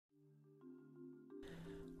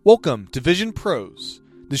Welcome to Vision Pros,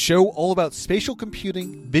 the show all about spatial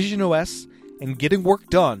computing, Vision OS, and getting work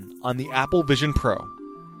done on the Apple Vision Pro.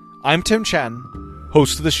 I'm Tim Chatton,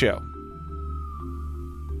 host of the show.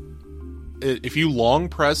 If you long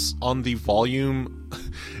press on the volume,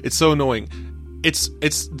 it's so annoying. It's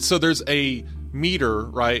so there's a meter,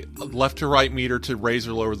 right, left to right meter to raise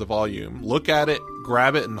or lower the volume. Look at it,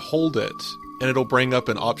 grab it, and hold it, and it'll bring up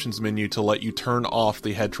an options menu to let you turn off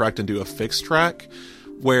the head track and do a fixed track,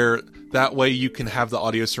 where that way you can have the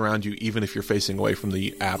audio surround you even if you're facing away from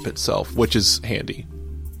the app itself, which is handy.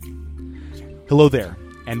 Hello there,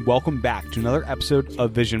 and welcome back to another episode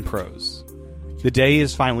of Vision Pros. The day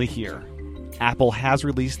is finally here. Apple has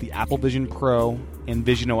released the Apple Vision Pro and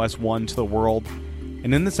Vision OS 1 to the world,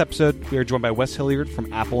 and in this episode, we are joined by Wes Hilliard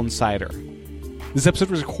from Apple Insider. This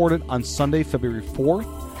episode was recorded on Sunday, February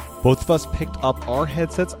 4th. Both of us picked up our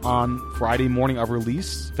headsets on Friday morning of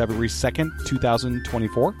release, February 2nd,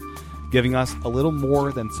 2024, giving us a little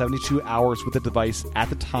more than 72 hours with the device at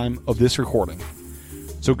the time of this recording.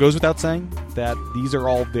 So it goes without saying that these are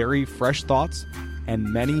all very fresh thoughts, and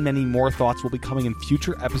many, many more thoughts will be coming in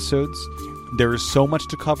future episodes. There is so much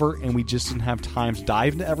to cover, and we just didn't have time to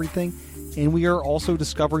dive into everything, and we are also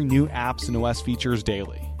discovering new apps and OS features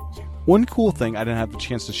daily. One cool thing I didn't have the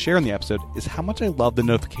chance to share in the episode is how much I love the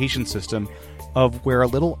notification system of where a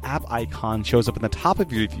little app icon shows up in the top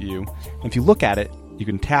of your view, and if you look at it, you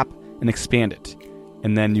can tap and expand it.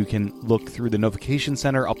 And then you can look through the notification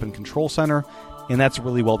center up in Control Center, and that's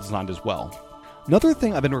really well designed as well. Another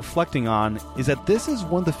thing I've been reflecting on is that this is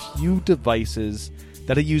one of the few devices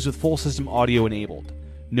that I use with full system audio enabled.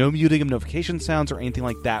 No muting of notification sounds or anything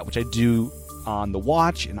like that, which I do on the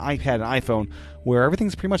watch, and iPad, and iPhone, where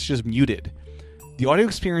everything's pretty much just muted. The audio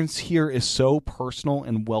experience here is so personal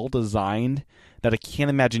and well designed that I can't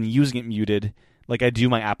imagine using it muted like I do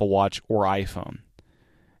my Apple Watch or iPhone.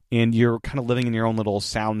 And you're kind of living in your own little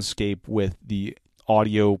soundscape with the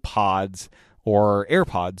audio pods or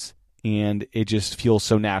AirPods, and it just feels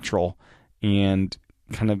so natural and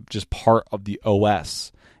kind of just part of the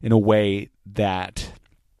OS in a way that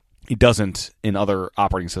it doesn't in other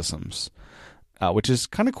operating systems. Which is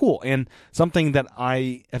kind of cool. And something that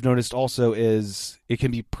I have noticed also is it can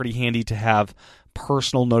be pretty handy to have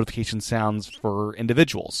personal notification sounds for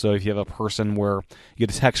individuals. So if you have a person where you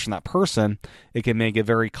get a text from that person, it can make a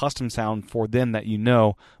very custom sound for them that you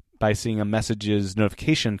know by seeing a message's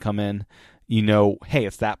notification come in. You know, hey,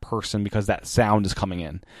 it's that person because that sound is coming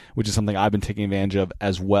in, which is something I've been taking advantage of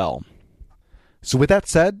as well. So with that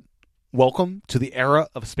said, welcome to the era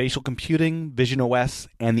of spatial computing, Vision OS,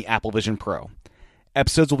 and the Apple Vision Pro.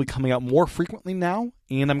 Episodes will be coming out more frequently now,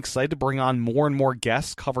 and I'm excited to bring on more and more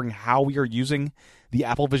guests covering how we are using the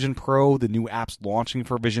Apple Vision Pro, the new apps launching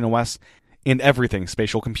for Vision OS, and everything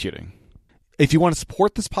spatial computing. If you want to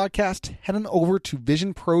support this podcast, head on over to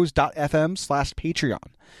visionpros.fm/Patreon.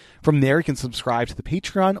 From there, you can subscribe to the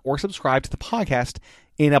Patreon or subscribe to the podcast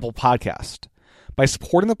in Apple Podcast. By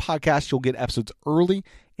supporting the podcast, you'll get episodes early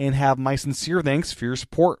and have my sincere thanks for your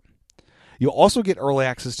support. You'll also get early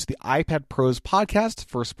access to the iPad Pros podcast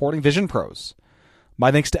for supporting Vision Pros.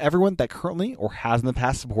 My thanks to everyone that currently or has in the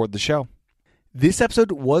past supported the show. This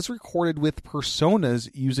episode was recorded with personas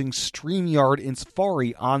using StreamYard in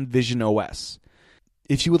Safari on Vision OS.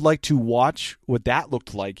 If you would like to watch what that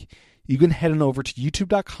looked like, you can head on over to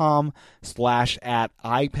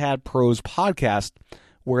youtube.com/@iPadProsPodcast,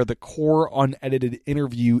 where the core unedited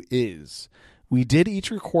interview is. We did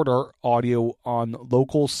each record our audio on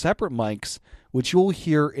local separate mics, which you'll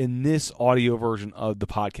hear in this audio version of the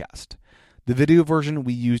podcast. The video version,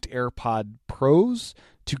 we used AirPod Pros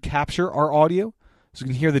to capture our audio, so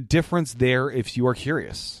you can hear the difference there if you are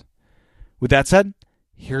curious. With that said,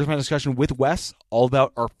 here's my discussion with Wes all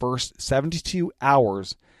about our first 72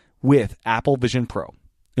 hours with Apple Vision Pro.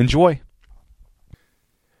 Enjoy.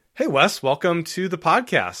 Hey, Wes, welcome to the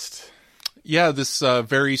podcast. Yeah, this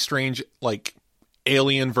very strange,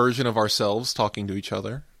 alien version of ourselves talking to each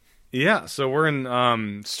other. Yeah, so we're in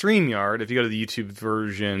StreamYard. If you go to the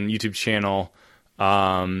YouTube channel,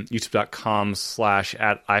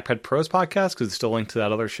 youtube.com/@iPadProsPodcast, because it's still linked to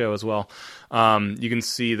that other show as well. You can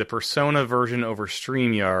see the persona version over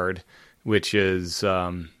StreamYard, which is,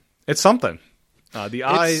 it's something.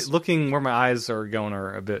 Looking where my eyes are going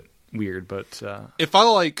are a bit weird, but... If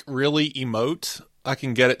I, really emote, I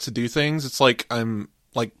can get it to do things. It's like I'm...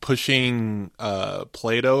 pushing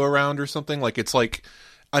Play-Doh around or something.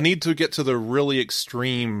 I need to get to the really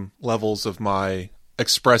extreme levels of my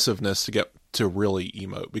expressiveness to get to really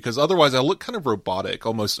emote, because otherwise I look kind of robotic,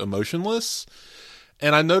 almost emotionless.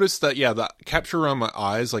 And I noticed that, the capture around my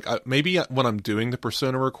eyes, like maybe when I'm doing the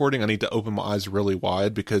Persona recording, I need to open my eyes really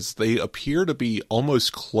wide because they appear to be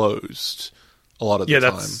almost closed a lot of the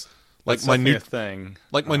time. That's my new thing.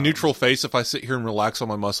 Like my neutral face, if I sit here and relax on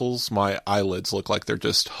my muscles, my eyelids look like they're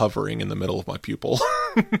just hovering in the middle of my pupil.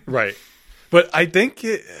 Right. But I think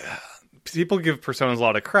people give Personas a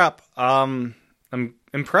lot of crap. I'm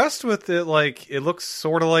impressed with it. Like, it looks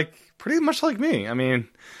sort of like, pretty much like me. I mean,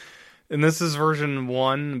 and this is version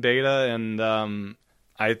 1 beta, and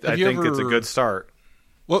I think it's a good start.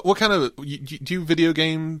 What kind of, do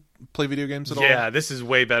you play video games at all? Yeah, this is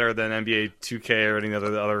way better than NBA 2K or any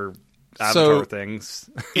other Avatar things.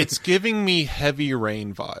 It's giving me Heavy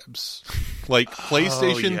Rain vibes. Like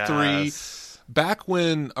PlayStation 3. Back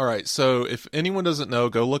when, all right, so if anyone doesn't know,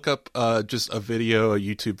 go look up just a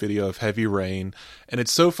YouTube video of Heavy Rain. And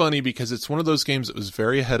it's so funny because it's one of those games that was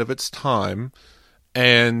very ahead of its time.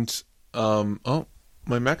 And,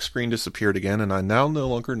 my Mac screen disappeared again, and I now no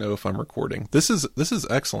longer know if I'm recording. This is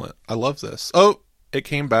excellent. I love this. Oh, it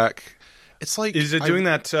came back. It's like... Is it doing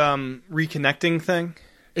that reconnecting thing?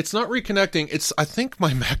 It's not reconnecting. I think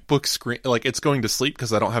my MacBook screen, like, it's going to sleep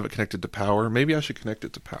because I don't have it connected to power. Maybe I should connect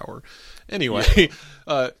it to power. Anyway,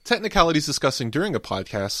 technicalities discussing during a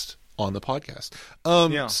podcast on the podcast.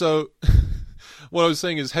 So what I was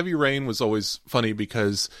saying is Heavy Rain was always funny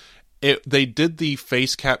because they did the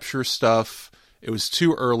face capture stuff. It was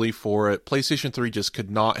too early for it. PlayStation 3 just could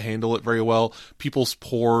not handle it very well. People's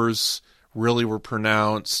pores really were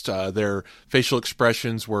pronounced. Their facial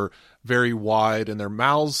expressions were very wide, and their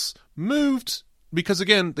mouths moved because,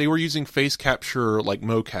 again, they were using face capture like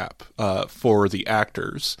mocap for the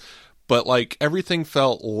actors. But like everything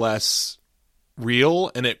felt less real,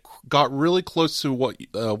 and it got really close to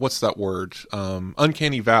what's that word?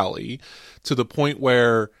 Uncanny Valley, to the point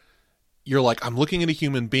where you're like, I'm looking at a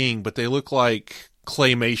human being, but they look like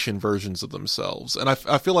claymation versions of themselves. And I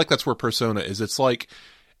feel like that's where Persona is. It's like,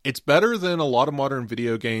 it's better than a lot of modern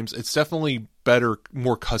video games. It's definitely better,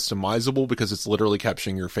 more customizable because it's literally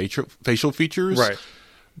capturing your facial features. Right.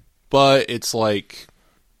 But it's like,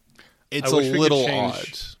 it's a little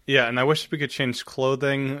odd. Yeah, and I wish we could change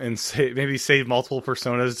clothing and maybe save multiple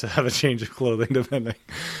personas to have a change of clothing depending.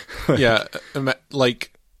 Yeah,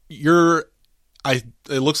 like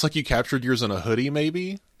it looks like you captured yours in a hoodie,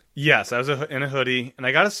 maybe? Yes, I was in a hoodie. And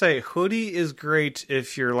I gotta say, hoodie is great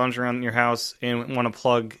if you're lounging around in your house and want to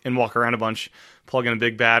plug and walk around a bunch, plug in a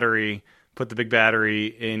big battery, put the big battery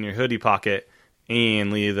in your hoodie pocket,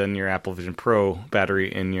 and leave then your Apple Vision Pro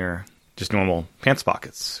battery in your just normal pants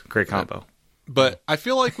pockets. Great combo. But I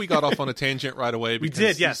feel like we got off on a tangent right away. We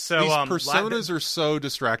did, yes. So these personas are so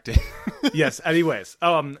distracting. Yes. Anyways,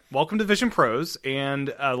 welcome to Vision Pros.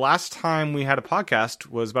 And last time we had a podcast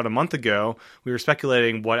was about a month ago. We were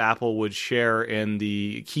speculating what Apple would share in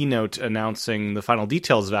the keynote announcing the final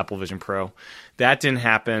details of Apple Vision Pro. That didn't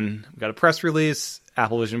happen. We got a press release.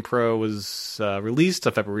 Apple Vision Pro was released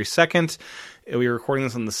on February 2nd. We were recording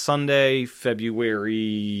this on the Sunday,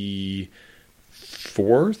 February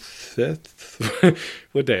 4th, 5th?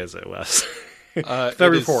 What day is it, Wes?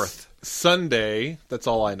 February 4th. Sunday. That's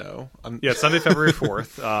all I know. Sunday, February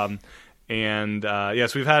 4th.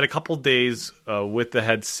 Yes, we've had a couple days with the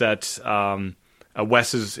headset.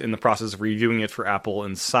 Wes is in the process of reviewing it for Apple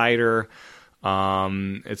Insider.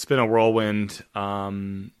 It's been a whirlwind.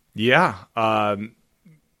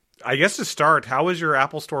 I guess to start, how was your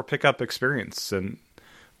Apple Store pickup experience, and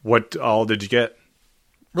what all did you get?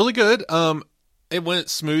 Really good. It went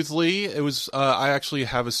smoothly. It was. I actually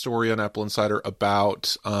have a story on Apple Insider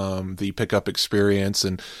about the pickup experience,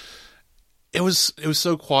 and it was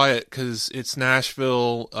so quiet because it's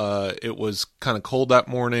Nashville. It was kind of cold that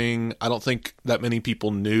morning. I don't think that many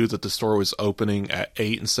people knew that the store was opening at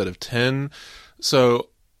 8 instead of 10. So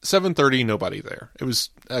 7:30, nobody there. It was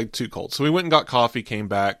too cold. So we went and got coffee, came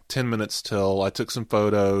back, 10 minutes till. I took some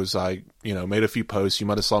photos. I made a few posts. You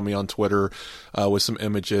might have saw me on Twitter with some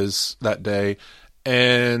images that day.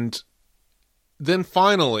 And then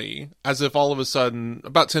finally, as if all of a sudden,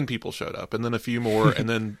 about 10 people showed up, and then a few more, and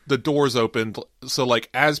then the doors opened. So like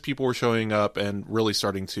as people were showing up and really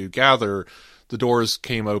starting to gather, the doors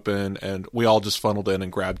came open, and we all just funneled in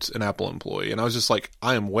and grabbed an Apple employee. And I was just like,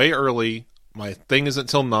 I am way early. My thing isn't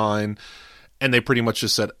till 9. And they pretty much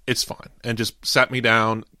just said, it's fine. And just sat me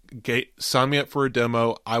down, signed me up for a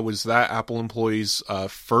demo. I was that Apple employee's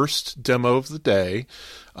first demo of the day.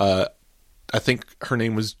 I think her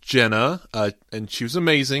name was Jenna, and she was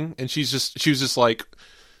amazing. And she was just like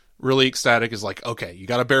really ecstatic. Is like, okay, you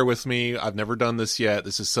got to bear with me. I've never done this yet.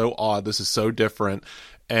 This is so odd. This is so different.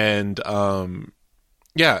 And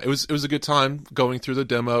it was a good time going through the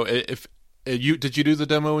demo. If Did you do the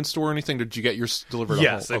demo in store or anything? Did you get yours delivered?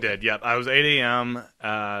 Yes, at home? I did. Yep, I was 8 a.m.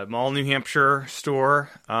 Mall, New Hampshire store.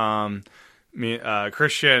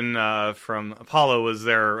 Christian from Apollo was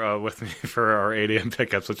there with me for our 8 a.m.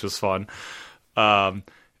 pickups, which was fun. And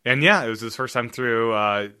yeah, it was his first time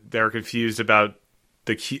through. They were confused about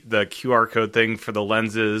the QR code thing for the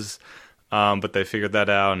lenses, but they figured that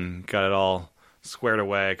out and got it all squared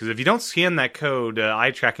away. Because if you don't scan that code,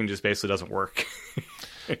 eye tracking just basically doesn't work.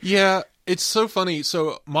 Yeah, it's so funny.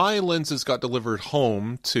 So my lenses got delivered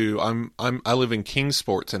home to I live in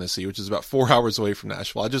Kingsport, Tennessee, which is about 4 hours away from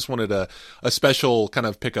Nashville. I just wanted a special kind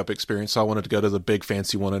of pickup experience, so I wanted to go to the big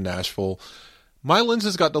fancy one in Nashville. My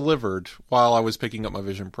lenses got delivered while I was picking up my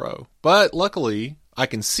Vision Pro, but luckily I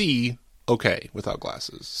can see okay without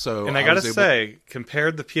glasses. So, and I gotta say,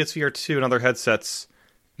 compared to PSVR 2 and other headsets,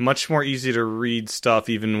 much more easy to read stuff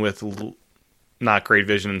even with not great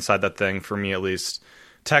vision inside that thing, for me at least.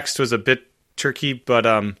 Text was a bit tricky, but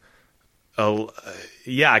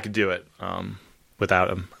yeah, I could do it without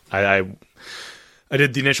them. I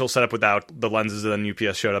did the initial setup without the lenses, and then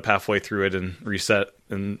UPS showed up halfway through it and reset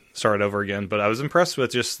and started over again. But I was impressed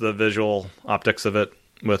with just the visual optics of it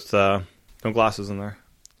with no glasses in there.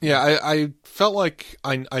 Yeah, I felt like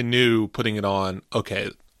I knew putting it on,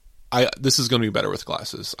 okay, this is going to be better with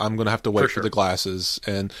glasses. I'm going to have to wait for the glasses,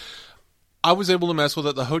 and I was able to mess with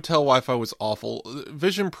it. The hotel Wi-Fi was awful.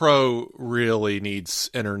 Vision Pro really needs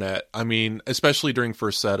internet. I mean, especially during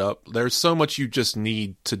first setup. There's so much you just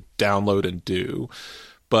need to download and do.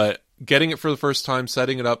 But getting it for the first time,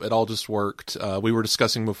 setting it up, it all just worked. We were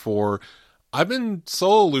discussing before, I've been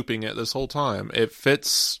solo looping it this whole time.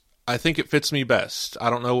 I think it fits me best. I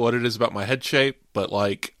don't know what it is about my head shape, but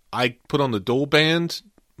like I put on the dual band,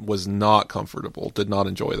 was not comfortable. Did not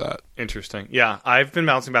enjoy that. Interesting. Yeah, I've been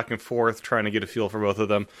bouncing back and forth trying to get a feel for both of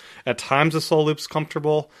them. At times the solo loop's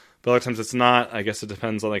comfortable, but other times it's not. I guess it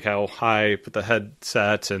depends on like how high I put the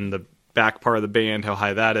headset and the back part of the band, how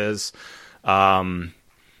high that is.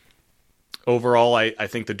 Overall, I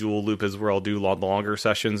think the dual loop is where I'll do longer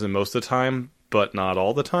sessions and most of the time, but not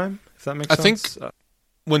all the time, if that makes sense. I think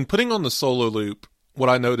when putting on the solo loop, what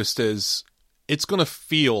I noticed is it's going to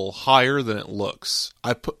feel higher than it looks.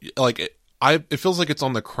 It feels like it's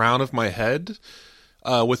on the crown of my head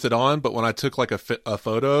with it on, but when I took like a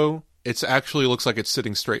photo, it actually looks like it's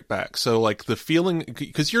sitting straight back. So like the feeling,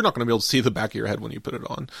 because you're not going to be able to see the back of your head when you put it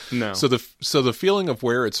on. No. So the feeling of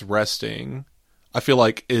where it's resting, I feel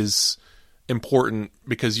like is important,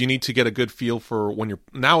 because you need to get a good feel for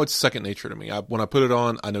now it's second nature to me. When I put it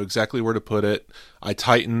on, I know exactly where to put it. I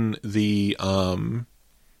tighten the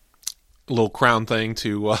little crown thing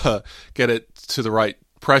to get it to the right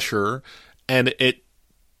pressure, and it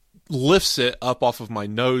lifts it up off of my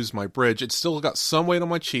nose, my bridge. It's still got some weight on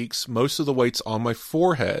my cheeks. Most of the weight's on my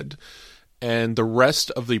forehead, and the rest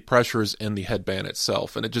of the pressure is in the headband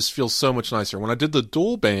itself, and it just feels so much nicer. When I did the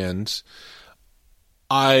dual band,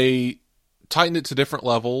 I tightened it to different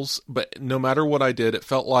levels, but no matter what I did, it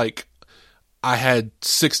felt like I had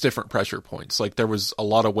 6 different pressure points. Like there was a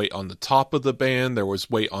lot of weight on the top of the band. There was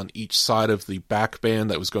weight on each side of the back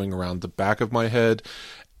band that was going around the back of my head.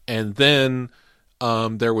 And then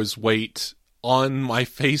there was weight on my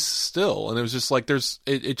face still. And it was just like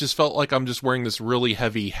it just felt like I'm just wearing this really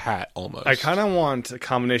heavy hat almost. I kind of want a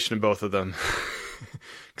combination of both of them.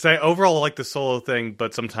 Because I overall like the solo thing,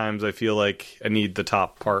 but sometimes I feel like I need the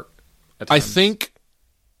top part at times. I think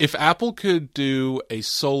if Apple could do a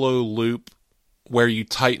solo loop where you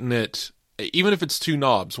tighten it, even if it's 2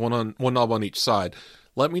 knobs, one knob on each side,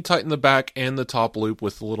 let me tighten the back and the top loop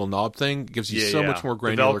with the little knob thing. It gives you so much more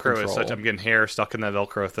granular the Velcro control. I'm getting hair stuck in that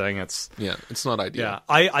Velcro thing. It's not ideal. Yeah,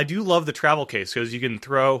 I do love the travel case, because you can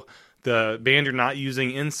throw the band you're not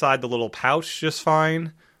using inside the little pouch just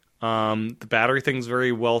fine. The battery thing's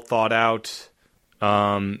very well thought out.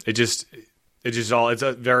 It's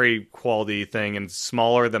a very quality thing, and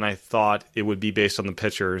smaller than I thought it would be based on the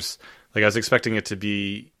pictures. Like I was expecting it to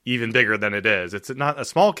be even bigger than it is. It's not a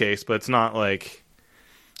small case, but it's not like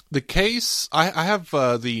the case. I have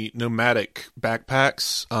the Nomadic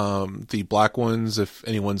backpacks, the black ones. If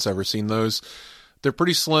anyone's ever seen those, they're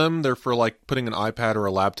pretty slim. They're for like putting an iPad or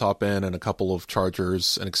a laptop in, and a couple of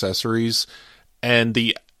chargers and accessories. And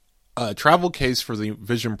the travel case for the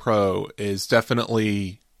Vision Pro is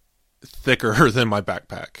definitely thicker than my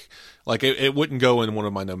backpack. Like it wouldn't go in one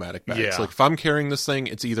of my Nomadic bags. Yeah. Like if I'm carrying this thing,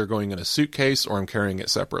 it's either going in a suitcase or I'm carrying it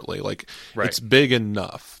separately. Like right. It's big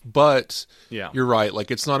enough, but yeah, you're right. Like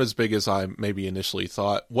it's not as big as I maybe initially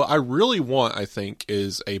thought. What I really want, I think,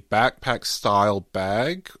 is a backpack style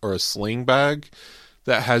bag or a sling bag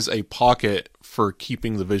that has a pocket for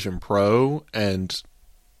keeping the Vision Pro and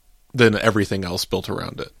than everything else built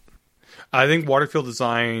around it. I think Waterfield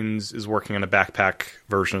Designs is working on a backpack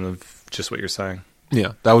version of just what you're saying.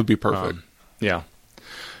 Yeah, that would be perfect. Yeah.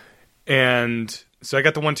 And so I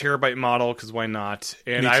got the 1 terabyte model because why not?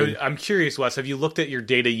 And I'm curious, Wes, have you looked at your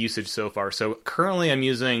data usage so far? So currently I'm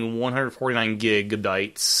using 149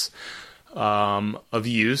 gigabytes of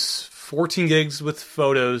use, 14 gigs with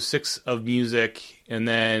photos, 6 of music, and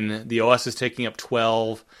then the OS is taking up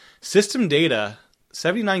 12. System data,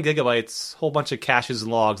 79 gigabytes, whole bunch of caches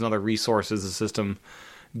and logs and other resources the system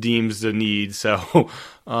deems the need. So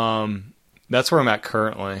that's where I'm at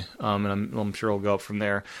currently, and I'm sure it'll go up from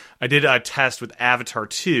there. I did a test with Avatar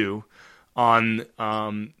 2 on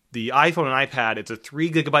the iPhone and iPad. It's a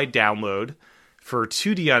 3 gigabyte download. For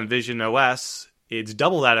 2D on Vision OS, it's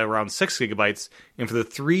double that at around 6 gigabytes, and for the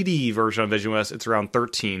 3D version on Vision OS, it's around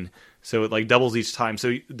 13. So it like doubles each time.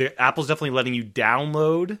 So Apple's definitely letting you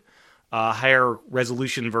download higher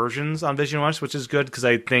resolution versions on Vision OS, which is good because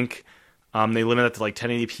I think they limit it to like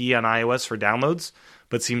 1080p on iOS for downloads,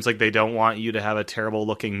 but seems like they don't want you to have a terrible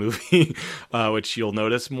looking movie, which you'll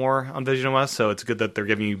notice more on Vision OS. So it's good that they're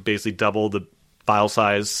giving you basically double the file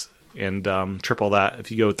size and triple that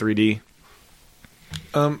if you go 3D.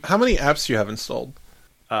 How many apps do you have installed?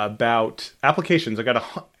 About applications, I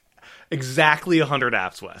got exactly 100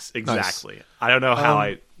 apps, Wes. Exactly. Nice. I don't know how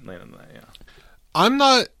I landed on that.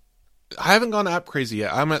 Yeah. I haven't gone app crazy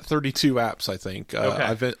yet. I'm at 32 apps, I think.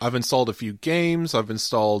 Okay. I've installed a few games. I've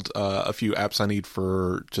installed a few apps I need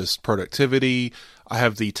for just productivity. I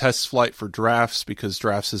have the test flight for drafts because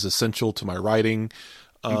drafts is essential to my writing.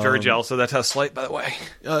 I'm very jealous of that test flight, by the way.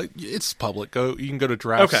 It's public. You can go to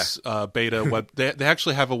drafts beta web. They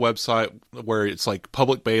actually have a website where it's like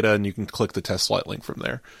public beta, and you can click the test flight link from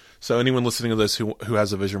there. So anyone listening to this who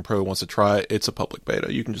has a Vision Pro wants to try it, it's a public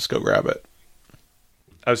beta. You can just go grab it.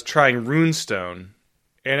 I was trying Runestone,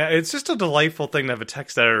 and it's just a delightful thing to have a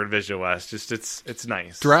text editor in Vision OS. Just it's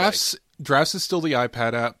nice. Drafts is still the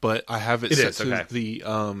iPad app, but I have it set to the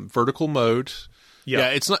vertical mode. Yeah,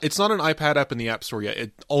 it's not an iPad app in the App Store yet.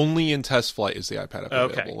 It only in test flight is the iPad app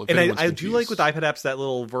available. And I do like with iPad apps that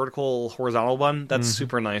little vertical horizontal one. That's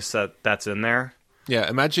super nice that's in there. Yeah,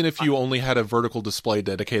 imagine if you only had a vertical display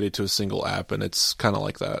dedicated to a single app, and it's kind of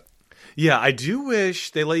like that. Yeah, I do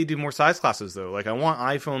wish they let you do more size classes, though. Like, I want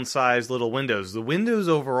iPhone-sized little windows. The windows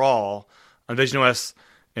overall on Vision OS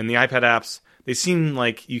and the iPad apps, they seem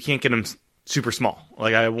like you can't get them super small.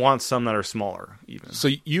 Like, I want some that are smaller, even. So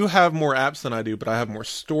you have more apps than I do, but I have more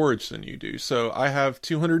storage than you do. So I have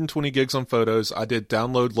 220 gigs on photos. I did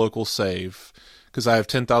download local save because I have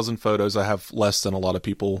 10,000 photos. I have less than a lot of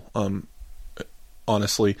people,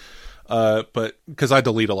 honestly. But because I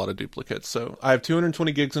delete a lot of duplicates. So I have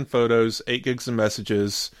 220 gigs in photos, 8 gigs in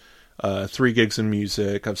messages, 3 gigs in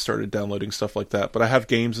music. I've started downloading stuff like that. But I have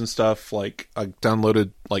games and stuff like I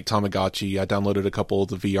downloaded like Tamagotchi. I downloaded a couple of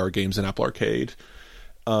the VR games in Apple Arcade.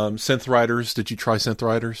 Synth Riders. Did you try Synth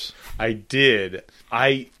Riders? I did.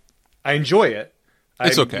 I enjoy it.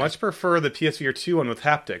 It's okay. I much prefer the PSVR 2 one with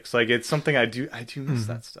haptics. Like, it's something I do miss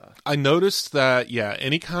that stuff. I noticed that, yeah,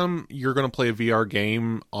 anytime you're going to play a VR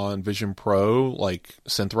game on Vision Pro, like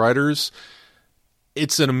Synth Riders,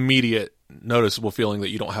 it's an immediate noticeable feeling that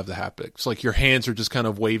you don't have the haptics. Like, your hands are just kind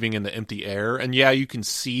of waving in the empty air. And yeah, you can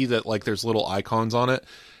see that, like, there's little icons on it.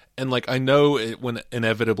 And, like, I know when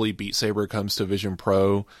inevitably Beat Saber comes to Vision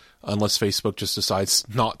Pro, unless Facebook just decides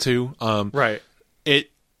not to. Right.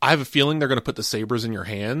 I have a feeling they're going to put the sabers in your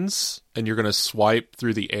hands and you're going to swipe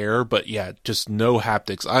through the air, but yeah, just no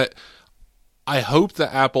haptics. I hope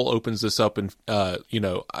that Apple opens this up and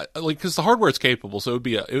because the hardware is capable, so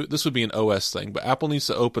this would be an OS thing, but Apple needs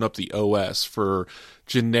to open up the OS for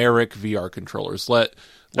generic VR controllers. Let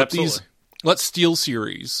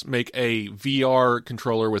SteelSeries make a VR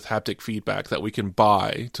controller with haptic feedback that we can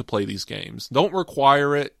buy to play these games. Don't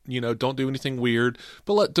require it, don't do anything weird,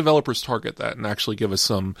 but let developers target that and actually give us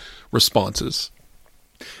some responses.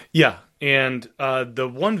 Yeah, and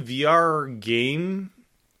the one VR game,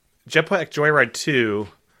 Jetpack Joyride 2,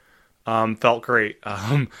 felt great.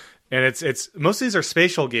 And it's most of these are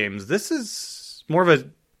spatial games. This is more of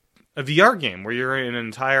a VR game where you're in an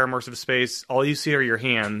entire immersive space. All you see are your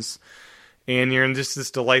hands. And you're in just this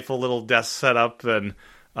delightful little desk setup, and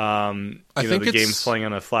I think the game's playing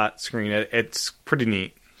on a flat screen. It's pretty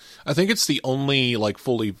neat. I think it's the only like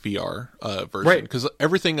fully VR version, right? Because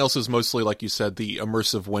everything else is mostly, like you said, the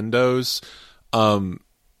immersive windows.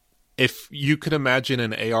 If you could imagine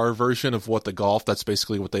an AR version of what that's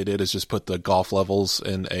basically what they did, is just put the golf levels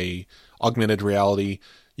in a augmented reality.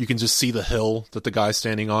 You can just see the hill that the guy's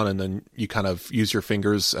standing on, and then you kind of use your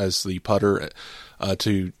fingers as the putter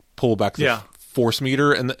to pull back the force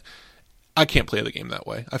meter, and I can't play the game that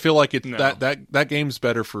way. I feel like No. that game's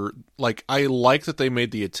better for, like, I like that they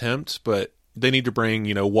made the attempt, but they need to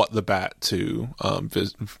bring, What the Bat to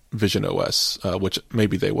Vision OS, which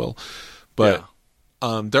maybe they will. But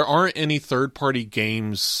there aren't any third-party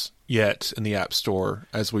games yet in the App Store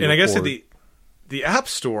as we And record. I guess the App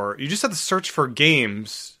Store, you just have to search for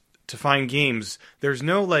games to find games. There's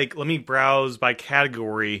no, like, let me browse by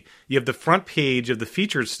category. You have the front page of the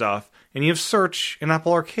featured stuff, and you have search in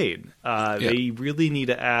Apple Arcade. They really need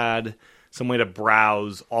to add some way to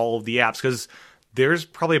browse all of the apps, because there's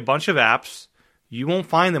probably a bunch of apps. You won't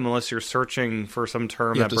find them unless you're searching for some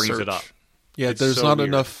term that brings it up. Yeah, It's there's so not weird.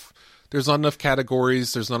 enough. There's not enough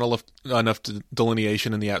categories. There's not enough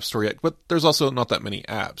delineation in the App Store yet. But there's also not that many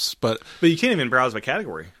apps. But you can't even browse by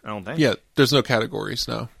category, I don't think. yeah, there's no categories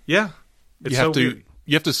now. Yeah. It's You have so to. weird.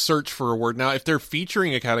 You have to search for a word. Now, if they're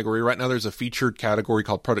featuring a category, right now there's a featured category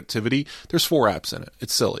called productivity. There's 4 apps in it.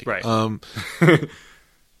 It's silly. Right.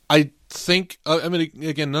 I think,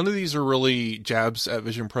 again, none of these are really jabs at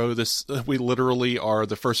Vision Pro. We literally are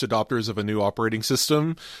the first adopters of a new operating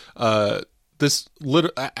system. As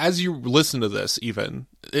you listen to this, even,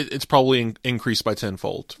 it's probably increased by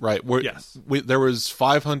tenfold, right? Yes. There was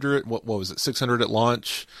 500, what was it, 600 at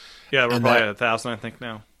launch? Yeah, we're probably at 1,000, I think,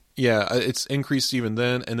 now. Yeah, it's increased even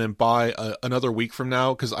then, and then by another week from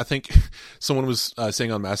now, because I think someone was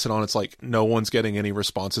saying on Mastodon, it's like no one's getting any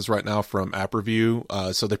responses right now from App Review,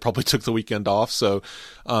 so they probably took the weekend off. So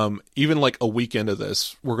even like a week into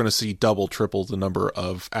this, we're going to see double, triple the number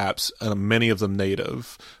of apps, and many of them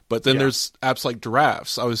native. But then there's apps like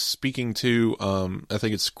Giraffes. I was speaking to, I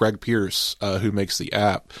think it's Greg Pierce, who makes the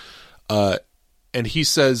app, and he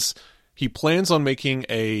says he plans on making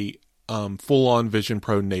a full-on Vision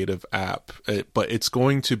Pro native app, but it's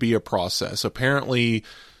going to be a process. Apparently,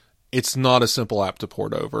 it's not a simple app to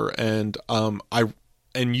port over, and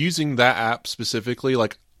using that app specifically,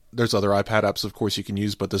 like there's other iPad apps, of course, you can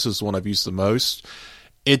use, but this is the one I've used the most.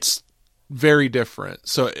 It's very different.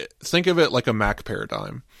 So think of it like a Mac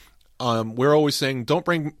paradigm. We're always saying don't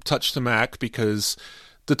bring touch to Mac because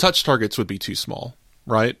the touch targets would be too small,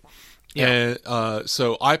 right? Yeah. And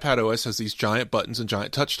so iPad OS has these giant buttons and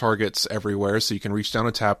giant touch targets everywhere, so you can reach down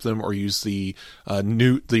and tap them, or use the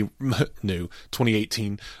new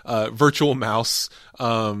 2018 virtual mouse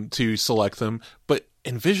to select them. But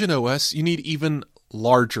in Vision OS, you need even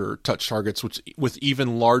larger touch targets, with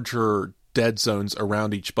even larger dead zones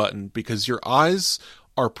around each button, because your eyes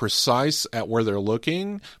are precise at where they're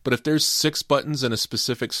looking. But if there's 6 buttons in a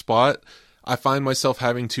specific spot, I find myself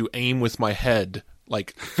having to aim with my head,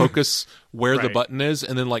 like focus where the button is,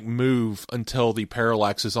 and then like move until the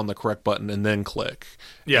parallax is on the correct button, and then click.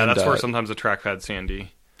 Yeah, and that's where sometimes the trackpad's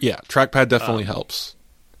handy. Yeah, trackpad definitely helps.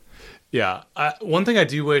 Yeah. One thing I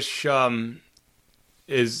do wish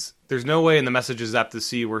is there's no way in the Messages app to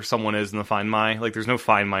see where someone is in the Find My. Like, there's no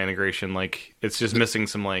Find My integration. Like, it's just missing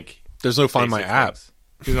some, like... There's no Find My app.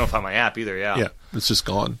 There's no Find My app either, yeah. Yeah, it's just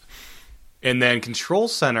gone. And then Control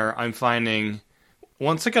Center, I'm finding...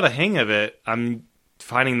 Once I got a hang of it, I'm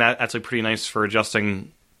finding that actually pretty nice for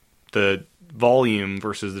adjusting the volume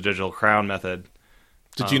versus the digital crown method.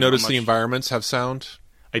 Did you notice the environments have sound?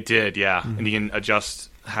 I did, yeah. Mm-hmm. And you can adjust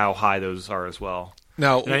how high those are as well.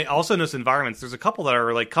 Now, and I also noticed environments. There's a couple that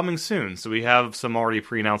are like coming soon. So we have some already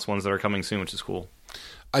pre-announced ones that are coming soon, which is cool.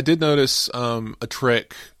 I did notice a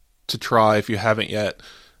trick to try if you haven't yet.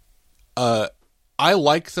 I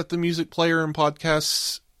like that the music player in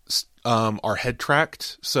podcasts are head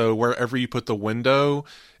tracked, so wherever you put the window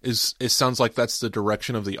it sounds like that's the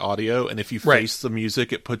direction of the audio, and if you face the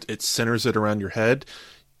music, it centers it around your head.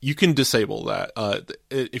 You can disable that.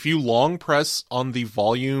 If you long press on the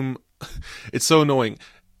volume, it's so annoying.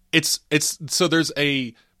 It's so there's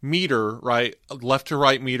a meter, right, left to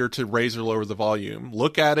right meter to raise or lower the volume.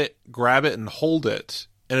 Look at it, grab it, and hold it,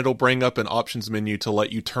 and it'll bring up an options menu to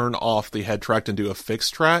let you turn off the head track and do a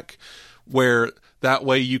fixed track, where that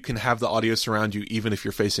way you can have the audio surround you even if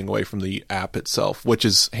you're facing away from the app itself, which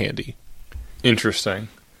is handy. Interesting.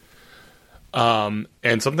 And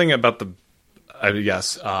something about the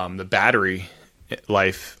battery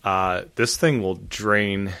life. This thing will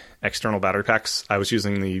drain external battery packs. I was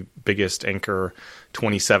using the biggest Anker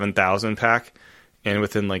 27,000 pack, and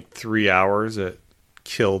within like 3 hours it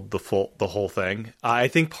killed the whole thing. I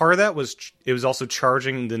think part of that was it was also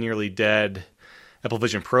charging the nearly dead Apple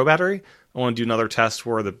Vision Pro battery. I want to do another test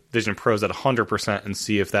where the Vision Pro is at 100% and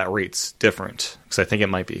see if that rate's different, because I think it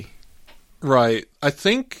might be. Right. I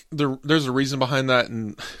think there's a reason behind that,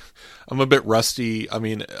 and I'm a bit rusty. I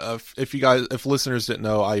mean, if listeners didn't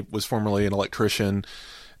know, I was formerly an electrician,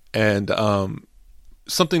 and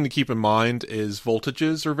something to keep in mind is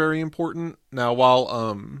voltages are very important. Now,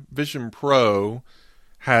 while Vision Pro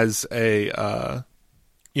has a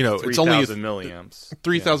it's only 3,000 milliamps.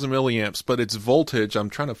 3,000 milliamps, but its voltage, I'm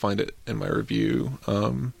trying to find it in my review.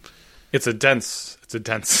 It's a dense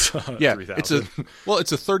 3,000.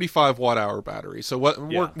 It's a 35 watt hour battery. So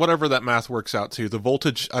whatever that math works out to, the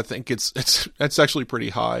voltage, I think it's actually pretty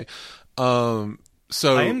high.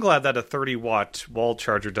 So I am glad that a 30-watt wall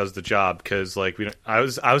charger does the job, because I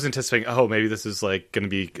was anticipating, maybe this is like going to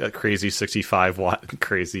be a crazy 65-watt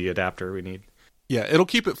crazy adapter we need. Yeah, it'll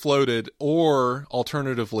keep it floated, or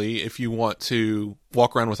alternatively, if you want to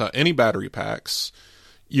walk around without any battery packs,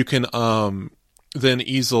 you can then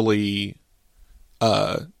easily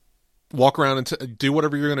walk around and do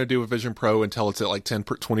whatever you're going to do with Vision Pro until it's at like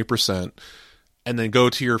 20%, and then go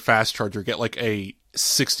to your fast charger, get like a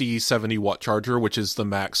 60-70 watt charger, which is the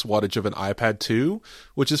max wattage of an iPad 2,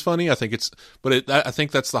 which is funny. I think I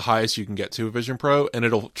think that's the highest you can get to a Vision Pro, and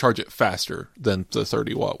it'll charge it faster than the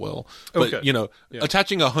 30 watt will. But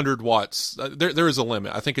attaching 100 watts, there is a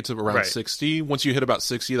limit. I think it's around 60. Once you hit about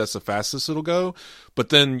 60, that's the fastest it'll go. But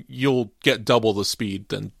then you'll get double the speed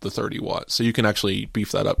than the 30 watts, so you can actually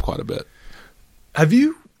beef that up quite a bit. Have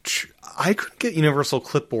you? I couldn't get Universal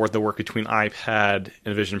Clipboard to work between iPad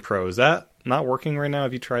and Vision Pro. Is that not working right now?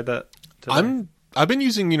 Have you tried that today? I've been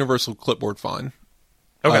using Universal Clipboard fine.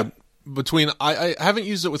 Okay. I haven't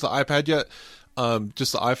used it with the iPad yet.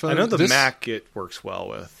 Just the iPhone. I know the Mac it works well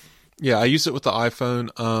with. Yeah, I use it with the iPhone.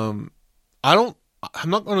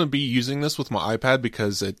 I'm not going to be using this with my iPad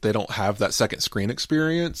because they don't have that second screen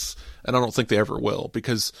experience, and I don't think they ever will,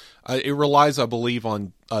 because it relies, I believe,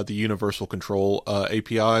 on the Universal Control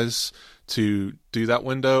APIs to do that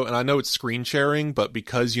window. And I know it's screen sharing, but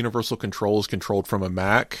because Universal Control is controlled from a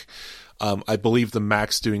Mac, I believe the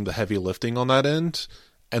Mac's doing the heavy lifting on that end.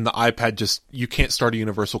 And the iPad you can't start a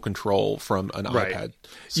Universal Control from an iPad.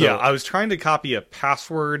 So, yeah, I was trying to copy a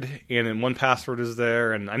password, and then 1Password is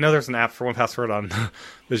there. And I know there's an app for 1Password on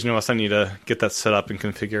Vision OS. I need to get that set up and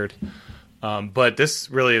configured. But this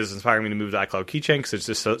really is inspiring me to move to iCloud Keychain, because it's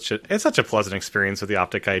just such a pleasant experience with the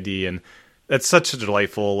Optic ID. And it's such a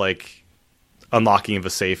delightful, unlocking of a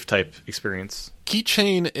safe type experience.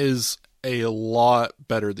 Keychain is a lot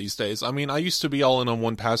better these days. I mean, I used to be all in on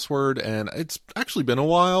 1Password, and it's actually been a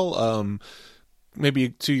while, maybe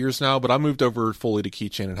 2 years now, but I moved over fully to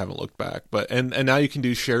Keychain and haven't looked back. But and now you can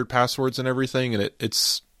do shared passwords and everything, and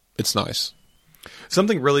it's nice.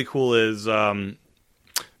 Something really cool is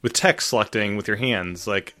with text selecting with your hands.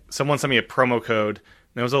 Like, someone sent me a promo code,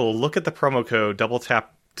 and I was able to look at the promo code, double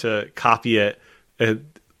tap to copy it.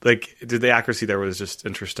 The accuracy there was just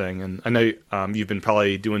interesting. And I know you've been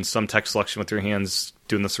probably doing some text selection with your hands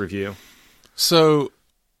doing this review. So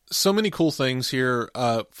many cool things here.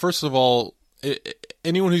 First of all,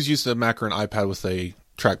 anyone who's used a Mac or an iPad with a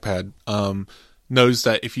trackpad knows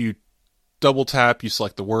that if you double tap, you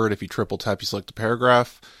select the word. If you triple tap, you select the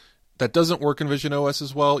paragraph. That doesn't work in Vision OS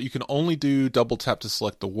as well. You can only do double tap to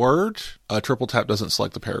select the word. Triple tap doesn't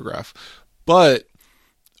select the paragraph. But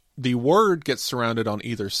the word gets surrounded on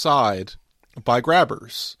either side by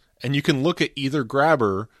grabbers, and you can look at either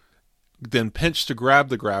grabber, then pinch to grab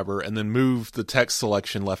the grabber, and then move the text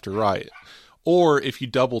selection left or right. Or if you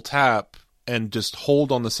double tap and just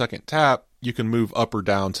hold on the second tap, you can move up or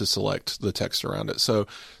down to select the text around it. So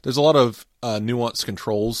there's a lot of nuanced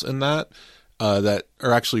controls in that that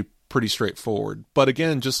are actually pretty straightforward. But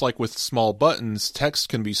again, just like with small buttons, text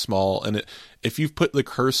can be small, and if you've put the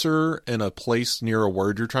cursor in a place near a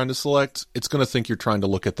word you're trying to select, it's going to think you're trying to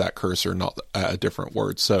look at that cursor, not at a different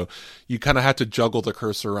word. So you kind of have to juggle the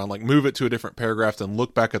cursor around, like move it to a different paragraph, then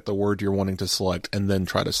look back at the word you're wanting to select, and then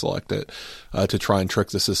try to select it to try and trick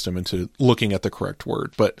the system into looking at the correct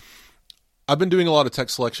word. But I've been doing a lot of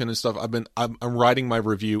text selection and stuff. I'm writing my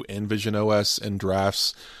review in Vision OS in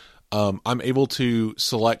drafts. I'm able to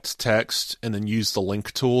select text and then use the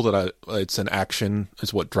link tool it's an action,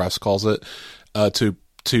 is what Drafts calls it,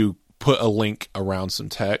 to put a link around some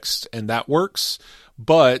text, and that works.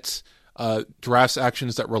 But Drafts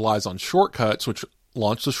actions that relies on shortcuts, which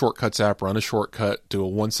launch the Shortcuts app, run a shortcut, do a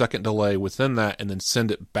 1 second delay within that, and then send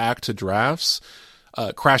it back to Drafts,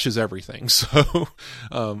 crashes everything. So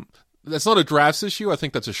that's not a Drafts issue. I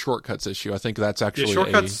think that's a Shortcuts issue. I think that's actually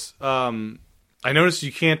shortcuts. I noticed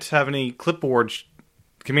you can't have any clipboard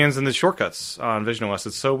commands in the shortcuts on Vision OS.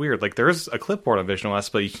 It's so weird. Like, there is a clipboard on Vision OS,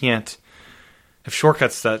 but you can't have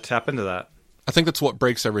shortcuts that tap into that. I think that's what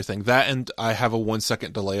breaks everything. That, and I have a 1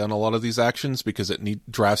 second delay on a lot of these actions because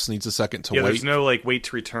Drafts needs a second to wait. There's no wait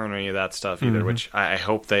to return or any of that stuff either, which I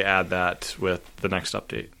hope they add that with the next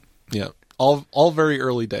update. Yeah. all very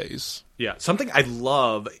early days. Yeah, something I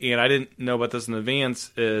love, and I didn't know about this in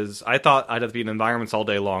advance, is I thought I'd have to be in environments all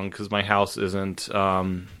day long because my house isn't,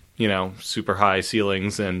 super high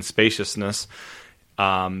ceilings and spaciousness.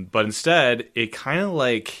 But instead, it kind of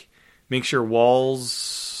like makes your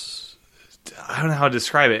walls. I don't know how to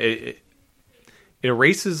describe it. It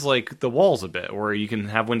erases like the walls a bit, where you can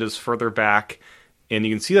have windows further back, and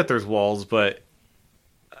you can see that there's walls. But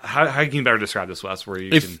how can you better describe this, Wes? Where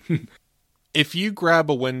you can. If you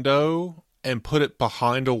grab a window and put it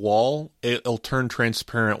behind a wall, it'll turn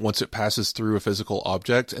transparent once it passes through a physical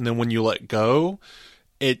object. And then when you let go,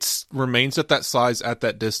 it remains at that size at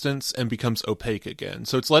that distance and becomes opaque again.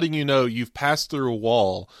 So it's letting you know you've passed through a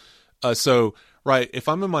wall. If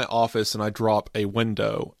I'm in my office and I drop a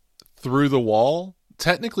window through the wall,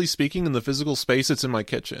 technically speaking, in the physical space, it's in my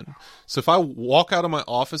kitchen. So if I walk out of my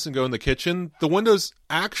office and go in the kitchen, the window's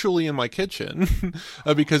actually in my kitchen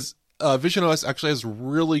because Vision OS actually has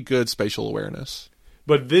really good spatial awareness.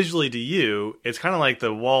 But visually to you, it's kind of like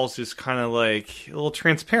the wall's just kind of like a little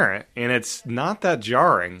transparent, and it's not that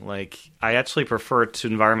jarring. Like, I actually prefer it to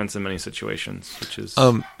environments in many situations, which is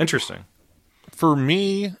interesting. For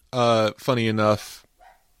me, funny enough,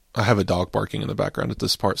 I have a dog barking in the background at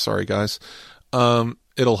this part. Sorry, guys.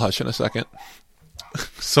 It'll hush in a second.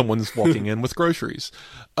 Someone's walking in with groceries.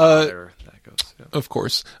 There that goes. Yeah. Of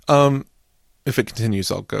course. If it continues,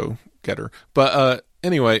 I'll go get her. But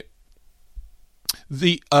anyway,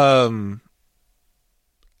 I've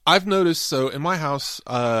noticed, so in my house,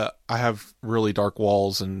 I have really dark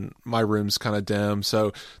walls and my room's kind of dim.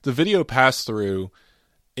 So the video pass through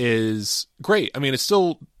is great. I mean, it's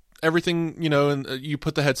still everything, and you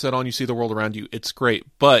put the headset on, you see the world around you. It's great.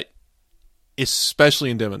 But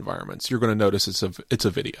especially in dim environments, you're going to notice it's a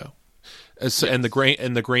video. Yes. And the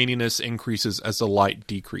graininess increases as the light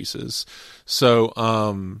decreases. So,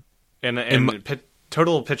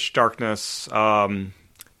 total pitch darkness,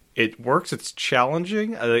 it works. It's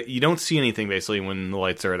challenging. You don't see anything basically when the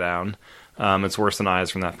lights are down. It's worse than eyes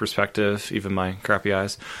from that perspective, even my crappy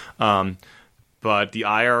eyes. But the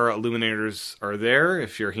IR illuminators are there.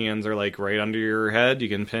 If your hands are like right under your head, you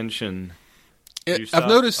can pinch and do stuff. I've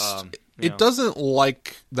noticed it doesn't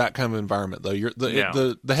like that kind of environment though.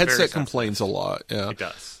 The headset complains a lot. Yeah, it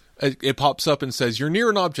does. It pops up and says you're near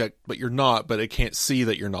an object, but you're not. But it can't see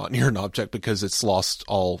that you're not near an object because it's lost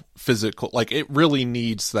all physical. Like, it really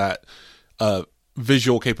needs that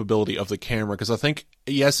visual capability of the camera. Because I think,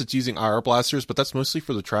 yes, it's using IR blasters, but that's mostly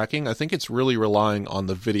for the tracking. I think it's really relying on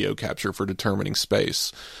the video capture for determining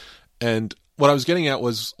space. And what I was getting at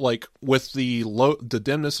was, like, with the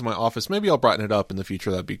dimness of my office, maybe I'll brighten it up in the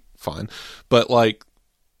future. That'd be fine. But like,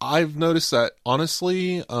 I've noticed that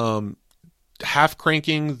honestly, half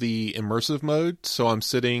cranking the immersive mode, so I'm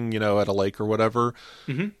sitting, at a lake or whatever,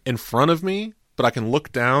 in front of me, but I can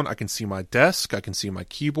look down, I can see my desk, I can see my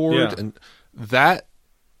keyboard, and that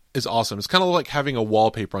is awesome. It's kind of like having a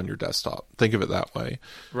wallpaper on your desktop. Think of it that way.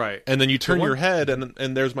 Right. And then you turn your head,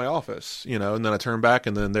 and there's my office, and then I turn back,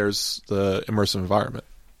 and then there's the immersive environment.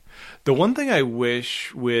 The one thing I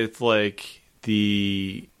wish with, like,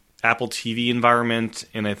 the Apple TV environment,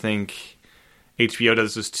 and I think HBO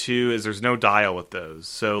does this too, is there's no dial with those.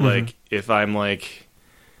 So like, if I'm like,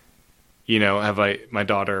 have my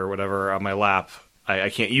daughter or whatever on my lap,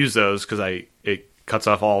 I can't use those because it cuts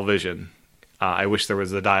off all vision. I wish there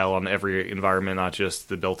was a dial on every environment, not just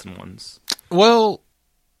the built-in ones. Well,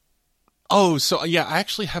 I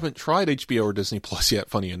actually haven't tried HBO or Disney Plus yet,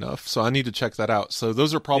 funny enough. So I need to check that out. So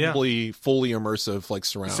those are probably fully immersive, like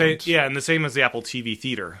surround. And the same as the Apple TV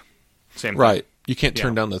theater. Same thing. Right. You can't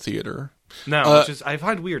turn down the theater. No, which is I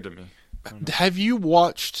find weird to me. Have you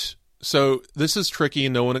watched... So this is tricky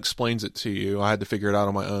and no one explains it to you. I had to figure it out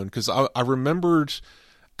on my own because I remembered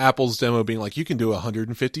Apple's demo being like, you can do a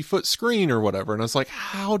 150-foot screen or whatever. And I was like,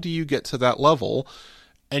 how do you get to that level?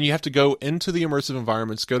 And you have to go into the immersive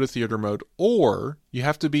environments, go to theater mode, or you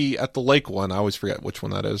have to be at the lake one. I always forget which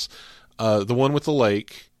one that is. The one with the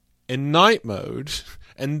lake in night mode.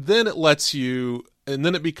 And then it lets you... And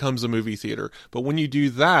then it becomes a movie theater. But when you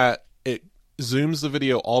do that, it zooms the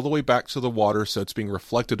video all the way back to the water, so it's being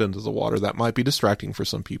reflected into the water. That might be distracting for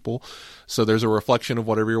some people. So there's a reflection of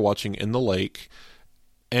whatever you're watching in the lake.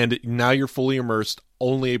 And now you're fully immersed,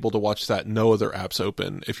 only able to watch that. No other apps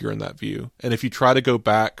open if you're in that view. And if you try to go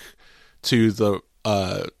back to the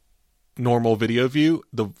normal video view,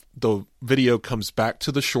 the video comes back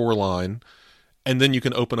to the shoreline. And then you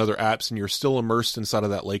can open other apps and you're still immersed inside of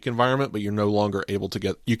that lake environment, but you're no longer able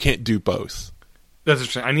to you can't do both. That's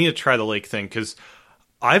interesting. I need to try the lake thing because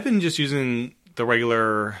I've been just using the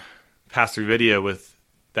regular pass-through video with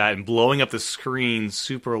that and blowing up the screen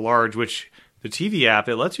super large, which the TV app,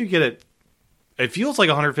 it lets you get it. It feels like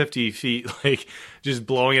 150 feet, like just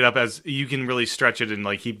blowing it up as you can really stretch it and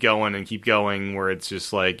like keep going, where it's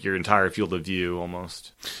just like your entire field of view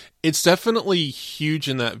almost. It's definitely huge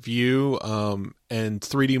in that view, and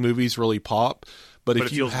 3D movies really pop. But if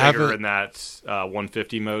it you feels haven't, bigger in that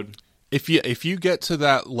 150 mode. if you get to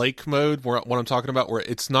that lake mode, where what I'm talking about, where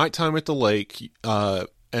it's nighttime at the lake,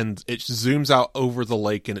 and it zooms out over the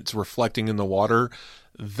lake and it's reflecting in the water,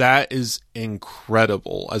 that is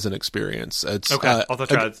incredible as an experience. It's Okay, I'll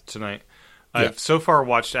try that tonight. Yeah. I've so far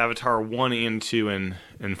watched Avatar 1 and 2 in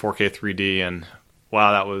 4K 3D, and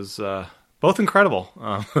wow, that was both incredible.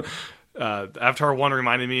 Avatar 1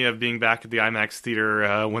 reminded me of being back at the IMAX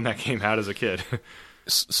theater when that came out as a kid.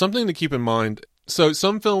 something to keep in mind. So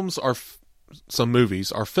some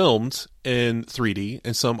movies are filmed in 3D,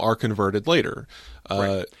 and some are converted later.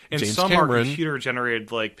 Right. And James some Cameron, are computer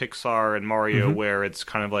generated, like Pixar and Mario, where it's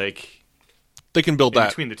kind of like they can build in that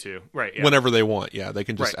between the two, right? Yeah. whenever they want. Yeah, they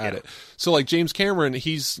can just Right, add yeah. it. So like James Cameron,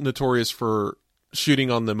 he's notorious for shooting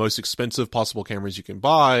on the most expensive possible cameras you can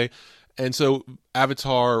buy. And so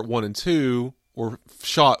Avatar 1 and 2 were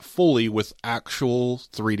shot fully with actual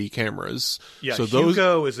 3D cameras. Yeah, so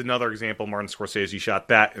Hugo is another example. Martin Scorsese shot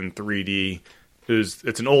that in 3D.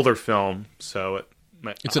 It's an older film, so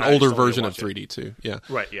it's an I older just don't version of watch it. 3D too. Yeah.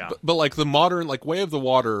 Right, yeah. But like the modern, like Way of the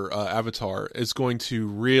Water Avatar is going to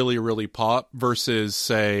really, really pop versus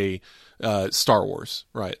say Star Wars,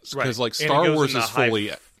 right? Because like And it Star goes Wars in the is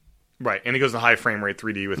fully Right, and it goes in high frame rate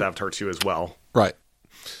 3D with Avatar 2 as well. right.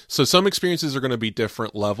 So some experiences are going to be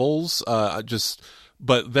different levels.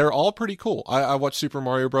 But they're all pretty cool. I watched Super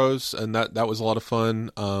Mario Bros. And that was a lot of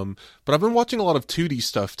fun. But I've been watching a lot of 2D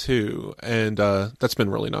stuff too, and that's been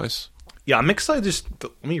really nice. Yeah, I'm excited.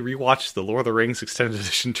 Let me rewatch the Lord of the Rings Extended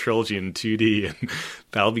Edition trilogy in 2D, and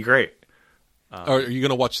that'll be great. Are you going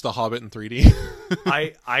to watch The Hobbit in 3D?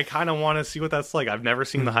 I kind of want to see what that's like. I've never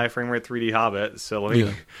seen the high frame rate 3D Hobbit, so let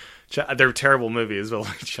me. They're terrible movies, but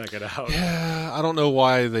let me check it out. Yeah, I don't know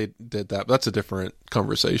why they did that, but that's a different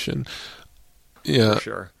conversation. Yeah, For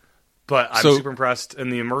sure. But I'm So- super impressed, and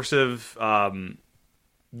the immersive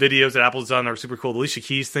videos that Apple's done are super cool. The Alicia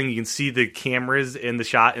Keys thing, you can see the cameras in the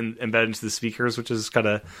shot and embedded into the speakers, which is kind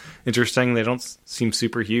of interesting. They don't seem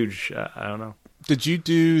super huge. I don't know. Did you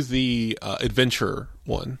do the adventure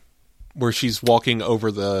one where she's walking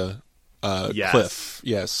over the Yes. cliff?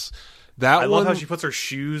 Yes. That I one, love how she puts her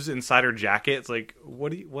shoes inside her jacket. It's like,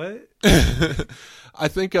 what? I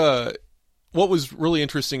think what was really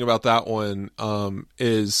interesting about that one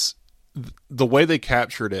is the way they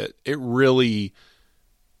captured it. It really,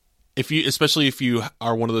 especially if you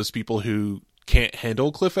are one of those people who can't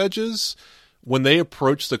handle cliff edges, when they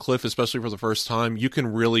approach the cliff, especially for the first time, you can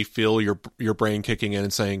really feel your brain kicking in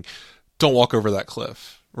and saying, "Don't walk over that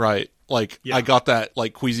cliff." Right? Like Yeah. I got that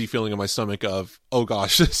like queasy feeling in my stomach of, "Oh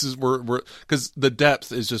gosh, this is we're," because the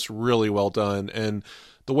depth is just really well done, and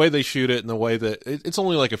the way they shoot it and the way that it's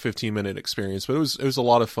only like a 15-minute experience, but it was a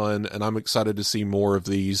lot of fun, and I'm excited to see more of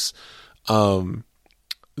these.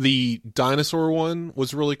 The dinosaur one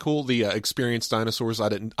was really cool. The Experienced Dinosaurs. I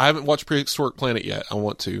haven't watched Prehistoric Planet yet. I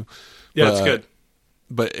want to. Yeah, But, that's good.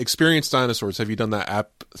 But Experienced Dinosaurs, have you done that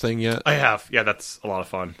app thing yet? I have. Yeah, that's a lot of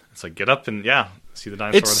fun. It's like get up and see the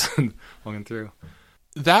dinosaur walking through.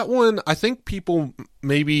 That one, I think people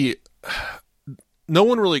maybe no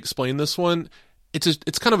one really explained this one.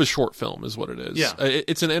 It's kind of a short film, is what it is. Yeah.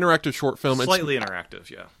 It's an interactive short film. Slightly interactive,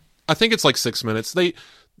 yeah. I think it's like 6 minutes.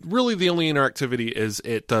 Really the only interactivity is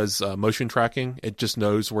it does motion tracking. It just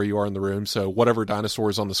knows where you are in the room, so whatever dinosaur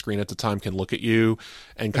is on the screen at the time can look at you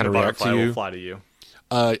and kind of react to Butterfly you. will fly to you.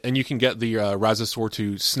 And you can get the Razosaur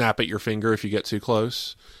to snap at your finger if you get too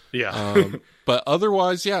close. Yeah. But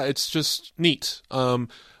otherwise, yeah, it's just neat.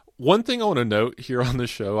 One thing I want to note here on this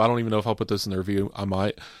show, I don't even know if I'll put this in the review. I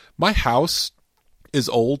might. My house is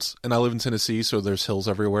old, and I live in Tennessee, so there's hills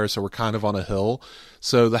everywhere, so we're kind of on a hill.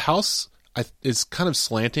 So the house is kind of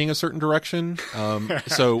slanting a certain direction.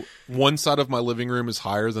 So one side of my living room is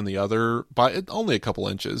higher than the other by only a couple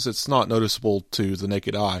inches. It's not noticeable to the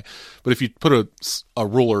naked eye. But if you put a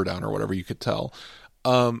ruler down or whatever, you could tell.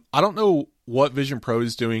 I don't know what Vision Pro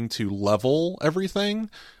is doing to level everything,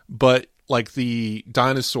 but like the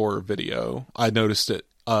dinosaur video, I noticed it.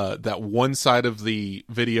 That one side of the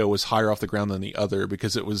video was higher off the ground than the other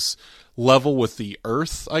because it was level with the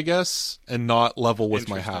earth, I guess, and not level with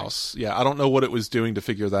my house. Yeah, I don't know what it was doing to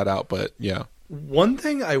figure that out, but yeah. One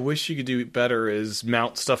thing I wish you could do better is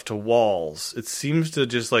mount stuff to walls. It seems to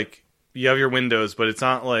just like you have your windows, but it's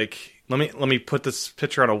not like let me put this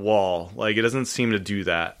picture on a wall. Like it doesn't seem to do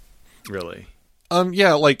that really.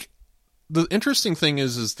 Yeah, like the interesting thing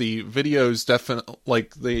is the videos definitely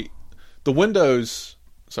like the Windows.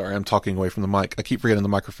 Sorry, I'm talking away from the mic. I keep forgetting the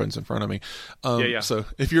microphone's in front of me. Yeah. So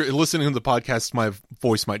if you're listening to the podcast, my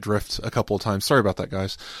voice might drift a couple of times. Sorry about that,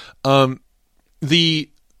 guys. The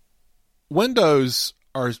Windows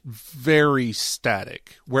are very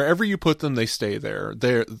static. Wherever you put them, they stay there.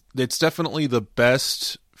 It's definitely the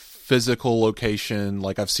best physical location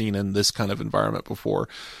like I've seen in this kind of environment before.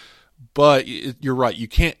 But you're right, you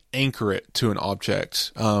can't anchor it to an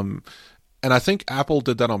object. And I think Apple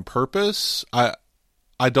did that on purpose. I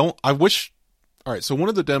wish. All right, so one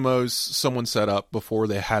of the demos someone set up before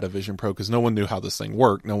they had a Vision Pro, because no one knew how this thing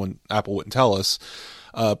worked. Apple wouldn't tell us.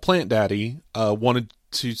 Plant Daddy wanted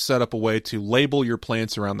to set up a way to label your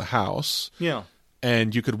plants around the house. Yeah.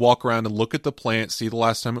 And you could walk around and look at the plant, see the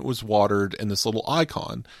last time it was watered, and this little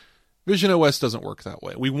icon. Vision OS doesn't work that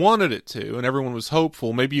way. We wanted it to, and everyone was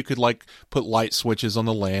hopeful. Maybe you could like put light switches on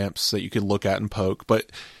the lamps that you could look at and poke,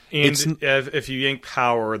 but if you yank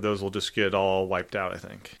power, those will just get all wiped out, I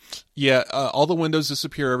think. Yeah, all the windows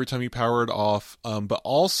disappear every time you power it off. But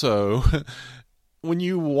also, when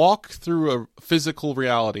you walk through a physical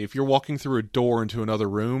reality, if you're walking through a door into another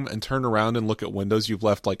room and turn around and look at windows you've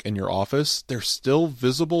left like in your office, they're still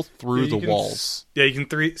visible through the walls. You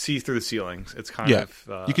can see through the ceilings. It's kind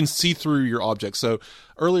of... you can see through your objects. So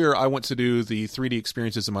earlier I went to do the 3D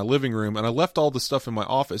experiences in my living room, and I left all the stuff in my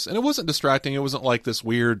office, and it wasn't distracting. It wasn't like this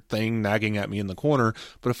weird thing nagging at me in the corner.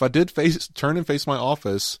 But if I did turn and face my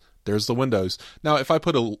office, there's the windows. Now, if I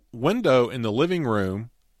put a window in the living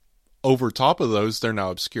room over top of those, they're now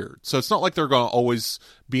obscured. So it's not like they're going to always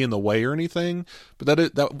be in the way or anything, but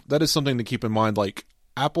that is something to keep in mind. Like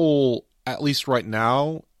Apple, at least right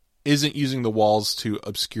now, isn't using the walls to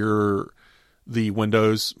obscure the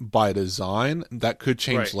windows by design. That could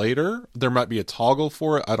change later. There might be a toggle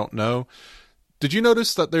for it. I don't know. Did you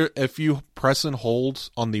notice that if you press and hold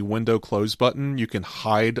on the window close button, you can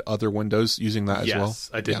hide other windows using that as well? Yes,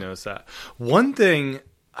 I did notice that. One thing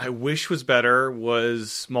I wish was better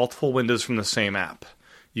was multiple windows from the same app.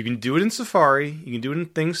 You can do it in Safari, you can do it in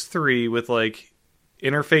Things 3 with like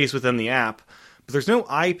interface within the app, but there's no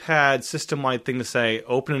iPad system-wide thing to say,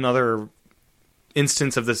 open another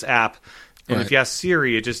instance of this app, and if you ask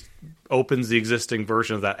Siri, it just opens the existing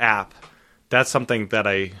version of that app. That's something that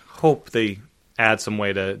I hope they add some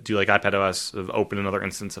way to do like iPad OS, of open another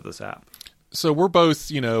instance of this app. So we're both,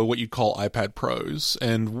 what you'd call iPad pros,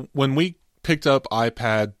 and when we picked up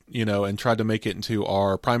iPad, and tried to make it into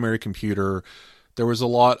our primary computer, there was a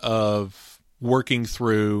lot of working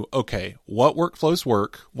through, okay, what workflows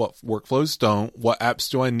work, what workflows don't, what apps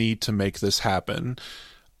do I need to make this happen?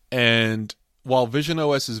 And while Vision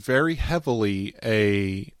OS is very heavily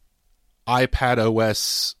a iPad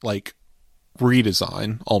OS like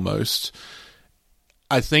redesign almost,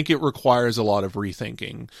 I think it requires a lot of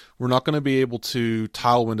rethinking. We're not going to be able to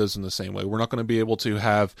tile windows in the same way. We're not going to be able to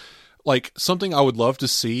have like something I would love to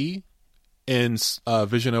see in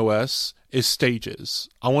Vision OS is stages.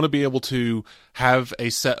 I want to be able to have a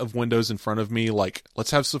set of windows in front of me, like let's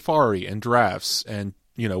have Safari and drafts and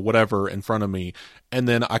whatever in front of me, and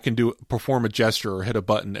then I can perform a gesture or hit a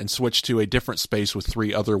button and switch to a different space with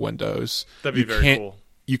 3 other windows. That'd be very cool.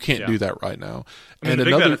 You can't do that right now. I mean, the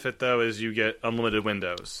big benefit though is you get unlimited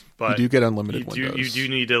windows. But you do get unlimited windows. You do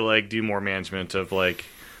need to like do more management of like,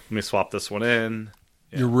 let me swap this one in.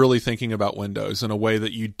 Yeah. You're really thinking about Windows in a way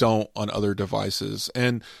that you don't on other devices.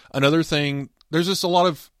 And another thing, there's just a lot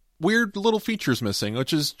of weird little features missing,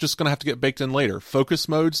 which is just going to have to get baked in later. Focus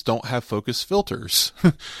modes don't have focus filters.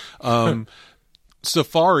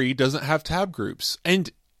 Safari doesn't have tab groups. And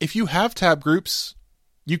if you have tab groups,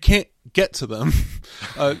 you can't get to them.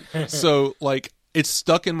 So like it's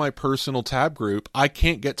stuck in my personal tab group. I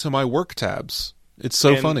can't get to my work tabs. It's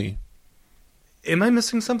so funny. Am I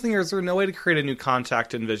missing something, or is there no way to create a new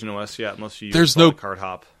contact in Vision OS yet, unless you use Card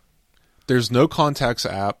Hop? There's no contacts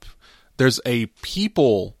app. There's a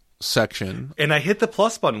people section. And I hit the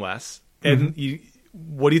plus button, Wes. And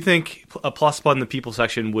what do you think a plus button in the people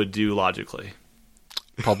section would do logically?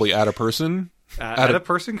 Probably add a person. Add a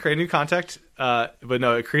person, create a new contact. But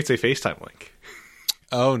no, it creates a FaceTime link.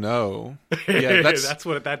 Oh, no. Yeah, that's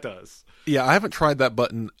what that does. Yeah, I haven't tried that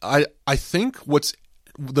button. I think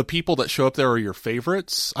the people that show up there are your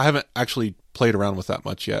favorites. I haven't actually played around with that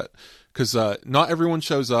much yet, because not everyone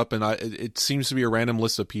shows up, and it seems to be a random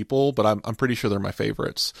list of people, but I'm pretty sure they're my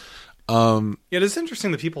favorites. Yeah, it's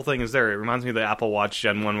interesting the people thing is there. It reminds me of the Apple Watch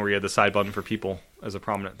Gen 1 where you had the side button for people as a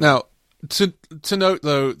prominent thing. Now, to note,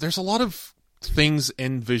 though, there's a lot of things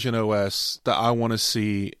in Vision OS that I want to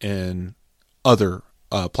see in other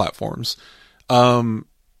platforms.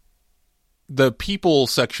 the people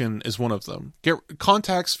section is one of them.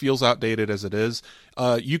 Contacts feels outdated as it is.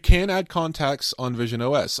 You can add contacts on Vision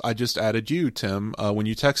OS. I just added you, Tim. When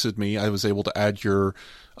you texted me, I was able to add your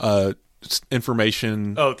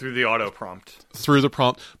information. Oh, through the auto prompt. Through the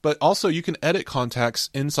prompt. But also you can edit contacts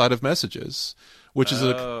inside of messages, which is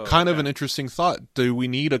a kind of an interesting thought. Do we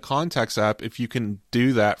need a contacts app if you can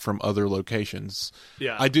do that from other locations?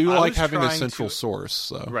 Yeah, I do like having a central source.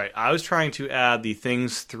 So. Right. I was trying to add the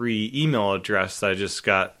Things3 email address that I just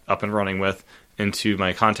got up and running with into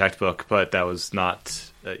my contact book, but that was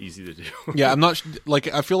not easy to do. Yeah, I'm not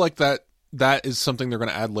I feel like that is something they're going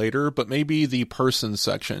to add later, but maybe the person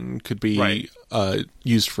section could be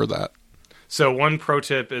used for that. So one pro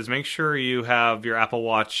tip is make sure you have your Apple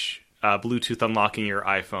Watch Bluetooth unlocking your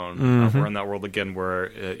iPhone. We're in that world again where,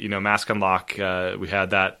 mask unlock, we had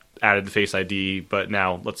that added to Face ID, but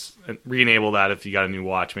now let's re-enable that if you got a new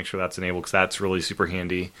watch. Make sure that's enabled because that's really super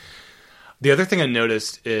handy. The other thing I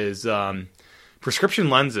noticed is prescription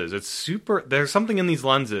lenses. There's something in these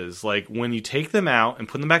lenses, like when you take them out and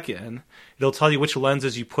put them back in, it'll tell you which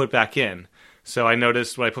lenses you put back in. So I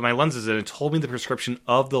noticed when I put my lenses in, it told me the prescription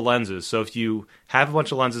of the lenses. So if you have a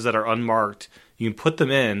bunch of lenses that are unmarked, you can put them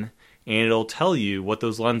in, and it'll tell you what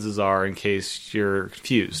those lenses are in case you're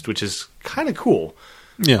confused, which is kind of cool.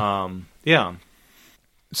 Yeah. Yeah.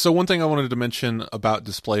 So one thing I wanted to mention about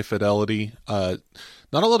display fidelity,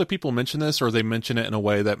 not a lot of people mention this, or they mention it in a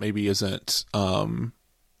way that maybe isn't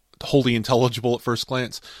wholly intelligible at first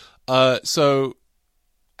glance. So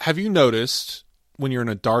have you noticed when you're in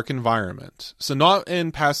a dark environment, so not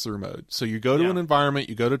in pass-through mode, so you go to an environment,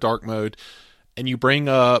 you go to dark mode, and you bring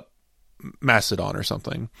up Mastodon or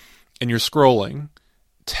something, and you're scrolling,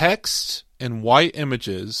 text and white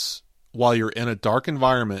images while you're in a dark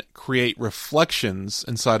environment create reflections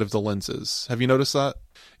inside of the lenses. Have you noticed that?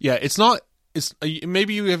 Yeah,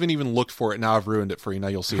 maybe you haven't even looked for it. Now I've ruined it for you. Now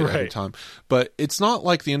you'll see it every time. But it's not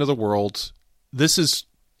like the end of the world. This is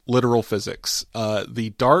literal physics.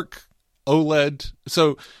 The dark OLED.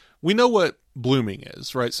 So we know what blooming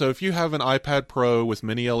is, right? So if you have an iPad Pro with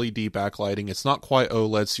mini LED backlighting, it's not quite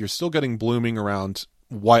OLED, so you're still getting blooming around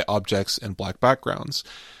white objects and black backgrounds.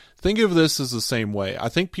 Think of this as the same way. I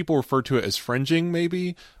think people refer to it as fringing,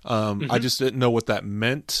 maybe. I just didn't know what that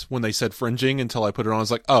meant when they said fringing until I put it on. I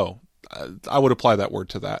was like, oh, I would apply that word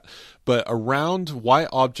to that. But around white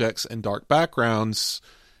objects and dark backgrounds,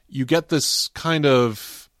 you get this kind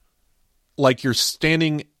of like you're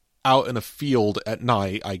standing out in a field at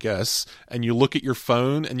night, I guess, and you look at your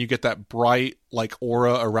phone and you get that bright like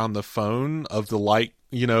aura around the phone of the light.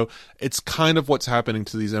 It's kind of what's happening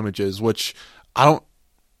to these images, which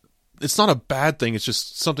it's not a bad thing. It's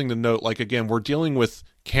just something to note. Like, again, we're dealing with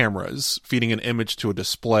cameras feeding an image to a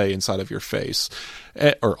display inside of your face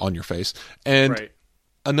or on your face. And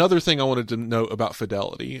another thing I wanted to note about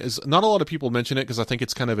fidelity is not a lot of people mention it because I think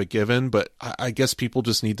it's kind of a given, but I guess people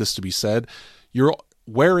just need this to be said. You're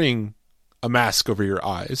wearing a mask over your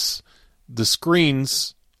eyes. The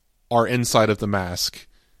screens are inside of the mask.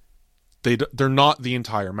 They're not the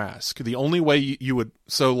entire mask. The only way you would...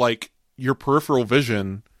 So, like, your peripheral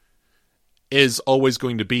vision is always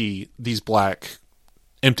going to be these black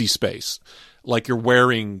empty space. Like you're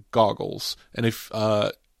wearing goggles. And if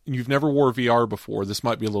you've never wore VR before, this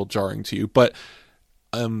might be a little jarring to you. But...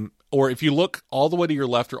 or if you look all the way to your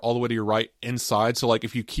left or all the way to your right inside, so like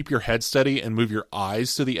if you keep your head steady and move your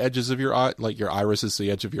eyes to the edges of your eye, like your iris is the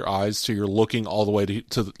edge of your eyes, so you're looking all the way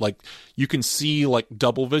to like, you can see like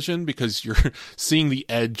double vision because you're seeing the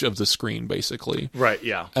edge of the screen basically. Right,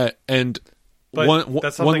 yeah. But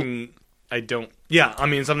that's something I don't... Yeah, I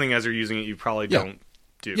mean, something as you're using it, you probably don't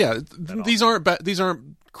do. Yeah, these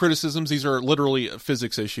aren't criticisms. These are literally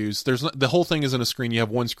physics issues. The whole thing isn't a screen. You have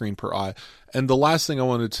one screen per eye. And the last thing I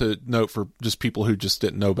wanted to note for just people who just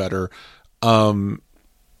didn't know better, well,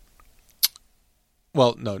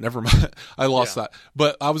 no, never mind. I lost that.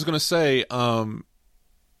 But I was going to say,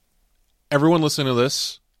 everyone listening to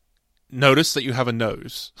this, notice that you have a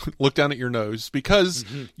nose. Look down at your nose because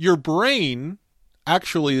your brain...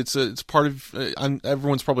 Actually, it's part of...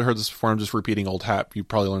 everyone's probably heard this before. I'm just repeating old hat. You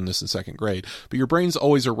probably learned this in second grade. But your brain's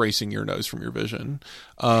always erasing your nose from your vision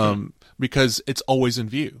because it's always in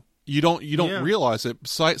view. You don't realize it.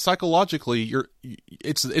 Psychologically,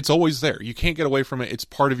 it's always there. You can't get away from it. It's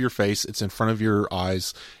part of your face. It's in front of your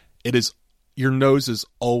eyes. Your nose is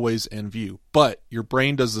always in view. But your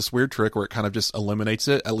brain does this weird trick where it kind of just eliminates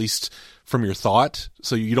it, at least from your thought,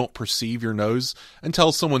 so you don't perceive your nose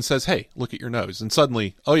until someone says, hey, look at your nose. And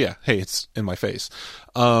suddenly, oh yeah, hey, it's in my face.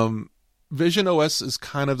 Vision OS is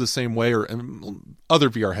kind of the same way, or other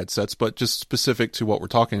VR headsets, but just specific to what we're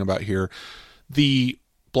talking about here. The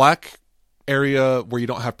black area where you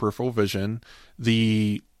don't have peripheral vision,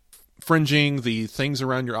 the fringing, the things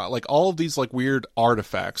around your eye, like all of these like weird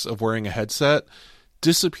artifacts of wearing a headset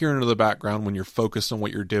disappear into the background when you're focused on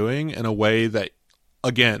what you're doing in a way that,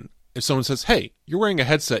 again, if someone says, hey, you're wearing a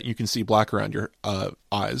headset and you can see black around your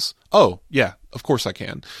eyes. Oh, yeah, of course I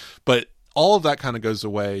can. But all of that kind of goes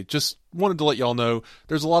away. Just wanted to let y'all know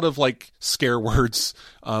there's a lot of like scare words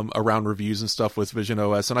around reviews and stuff with Vision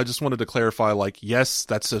OS. And I just wanted to clarify, like, yes,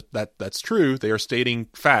 that's true. They are stating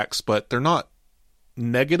facts, but they're not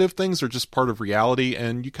negative things. They're just part of reality.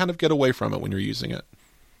 And you kind of get away from it when you're using it.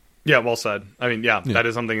 Yeah, well said. I mean, yeah, that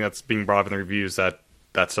is something that's being brought up in the reviews, that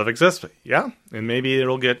stuff exists. Yeah, and maybe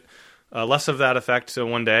it'll get less of that effect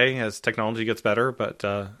one day as technology gets better. But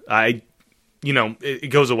it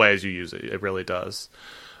goes away as you use it. It really does.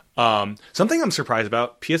 Something I'm surprised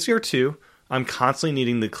about, PSVR 2, I'm constantly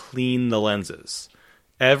needing to clean the lenses.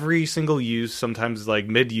 Every single use, sometimes like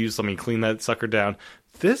mid-use, let me clean that sucker down.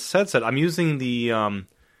 This headset, I'm using the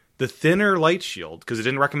thinner light shield because it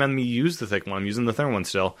didn't recommend me use the thick one. I'm using the thinner one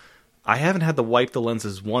still. I haven't had to wipe the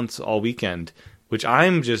lenses once all weekend, which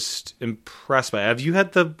I'm just impressed by. Have you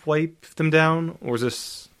had to wipe them down, or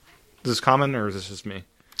is this common, or is this just me?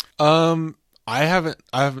 I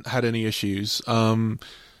haven't had any issues.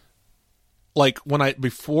 Like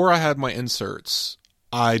before I had my inserts,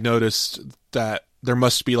 I noticed that there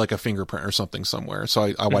must be like a fingerprint or something somewhere.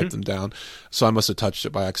 So I wiped them down. So I must have touched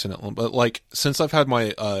it by accident. But like, since I've had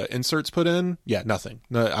my inserts put in, yeah, nothing.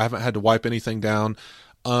 No, I haven't had to wipe anything down.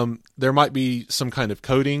 There might be some kind of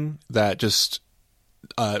coating that just,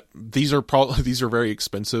 these are very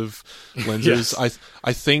expensive lenses. Yes.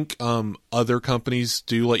 I think other companies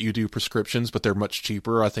do let you do prescriptions, but they're much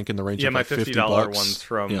cheaper. I think in the range of my like $50 ones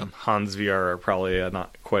from Hans VR are probably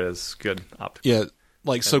not quite as good. Yeah,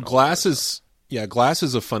 like so glass is. Yeah, glass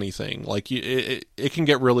is a funny thing. Like it can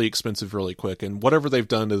get really expensive really quick, and whatever they've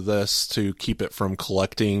done to this to keep it from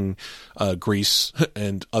collecting grease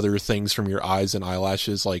and other things from your eyes and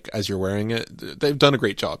eyelashes, like as you're wearing it, they've done a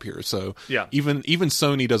great job here. So yeah, even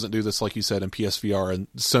Sony doesn't do this, like you said, in PSVR, and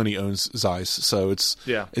Sony owns Zeiss. So it's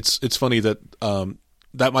funny that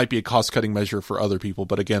that might be a cost cutting measure for other people,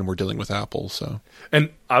 but again, we're dealing with Apple. So,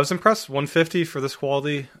 and I was impressed. $150 for this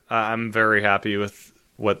quality. I'm very happy with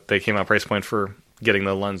what they came out price point for getting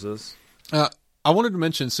the lenses. I wanted to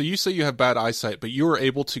mention, so you say you have bad eyesight, but you were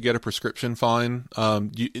able to get a prescription fine, or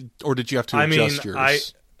did you have to adjust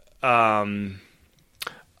yours? My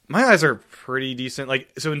eyes are pretty decent.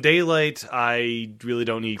 Like, so in daylight, I really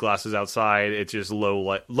don't need glasses outside. It's just low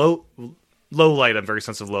light. I'm very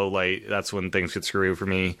sensitive to low light. That's when things get screwy for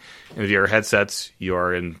me. And if you're headsets, you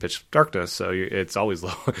are in pitch darkness, so it's always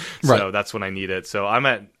low. So right. That's when I need it. So I'm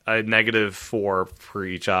at a -4 for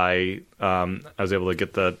each eye. I was able to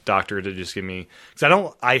get the doctor to just give me,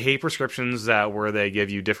 because I hate prescriptions where they give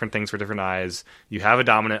you different things for different eyes. You have a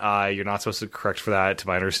dominant eye, you're not supposed to correct for that, to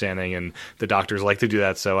my understanding, and the doctors like to do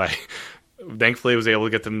that. So I thankfully was able to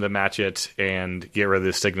get them to match it and get rid of the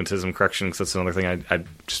astigmatism correction, because that's another thing. I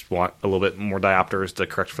just want a little bit more diopters to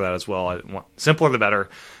correct for that as well. I want simpler the better.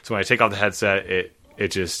 So when I take off the headset, it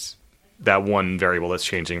just, that one variable that's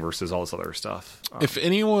changing versus all this other stuff. If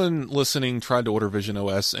anyone listening tried to order Vision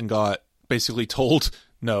OS and got basically told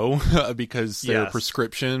no because their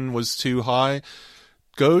prescription was too high,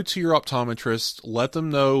 go to your optometrist, let them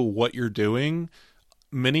know what you're doing.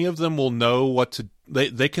 Many of them will know what to.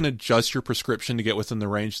 They can adjust your prescription to get within the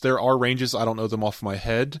range. There are ranges, I don't know them off my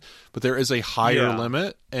head, but there is a higher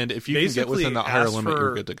limit, and if you can get within that higher limit,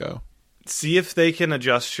 you're good to go. See if they can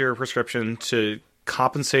adjust your prescription to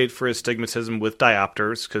compensate for astigmatism with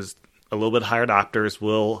diopters, because a little bit higher diopters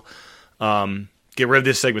will get rid of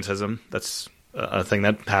the astigmatism. That's a thing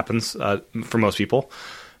that happens for most people,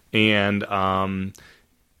 and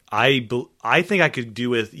I think I could do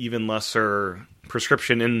with even lesser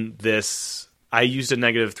prescription in this. I used a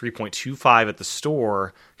 -3.25 at the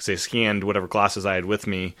store because I scanned whatever glasses I had with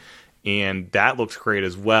me, and that looked great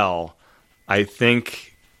as well. I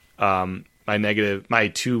think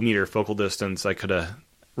my 2 meter focal distance, I could have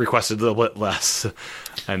requested a little bit less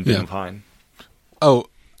and been fine. Oh,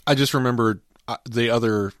 I just remembered the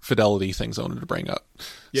other fidelity things I wanted to bring up.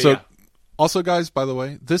 Also, guys, by the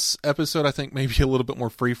way, this episode I think may be a little bit more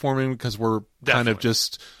freeforming because we're kind of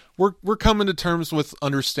just... We're coming to terms with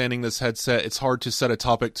understanding this headset. It's hard to set a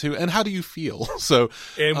topic to, and how do you feel? So,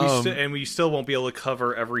 and we still won't be able to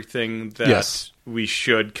cover everything that we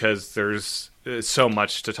should, because there's so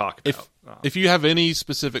much to talk about. If you have any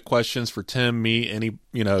specific questions for Tim, me, any,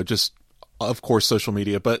 just of course social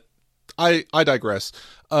media. But I digress.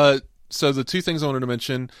 So the two things I wanted to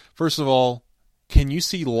mention. First of all, can you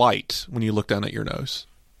see light when you look down at your nose?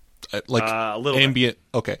 like a little ambient?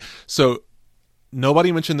 Okay, so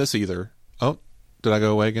nobody mentioned this either. Oh, did I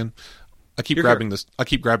go away again? I keep grabbing this. I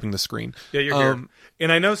keep grabbing the screen. Yeah, you're here.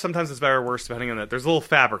 And I know sometimes it's better or worse depending on that. There's a little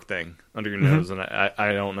fabric thing under your nose, and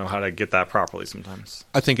I don't know how to get that properly sometimes.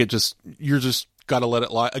 I think you're just got to let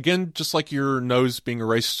it lie. Again, just like your nose being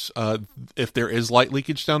erased, if there is light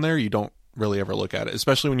leakage down there, you don't really ever look at it,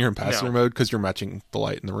 especially when you're in pass-through mode because you're matching the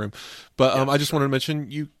light in the room. But I just wanted to mention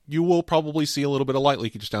you will probably see a little bit of light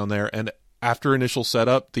leakage down there, and after initial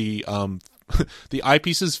setup, the the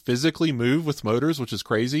eyepieces physically move with motors, which is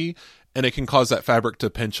crazy, and it can cause that fabric to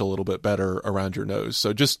pinch a little bit better around your nose.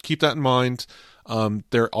 So just keep that in mind.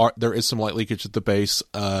 There is some light leakage at the base.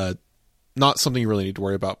 Not something you really need to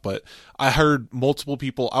worry about, but I heard multiple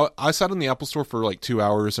people. I sat in the Apple Store for like 2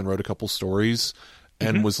 hours and wrote a couple stories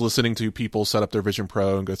and was listening to people set up their Vision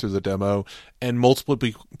Pro and go through the demo, and multiple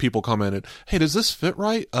people commented, "Hey, does this fit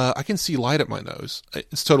right? I can see light at my nose."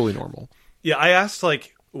 It's totally normal. Yeah, I asked,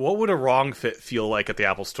 like, what would a wrong fit feel like at the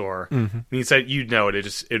Apple Store? And he said, you'd know it.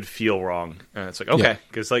 It'd feel wrong. And it's like, okay.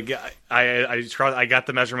 Because, like, I got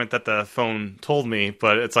the measurement that the phone told me,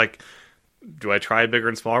 but it's like, do I try a bigger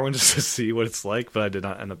and smaller one just to see what it's like? But I did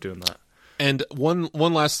not end up doing that. And one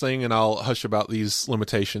last thing, and I'll hush about these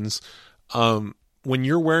limitations. When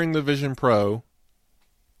you're wearing the Vision Pro,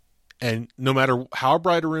 and no matter how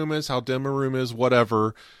bright a room is, how dim a room is,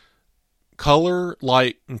 whatever, color,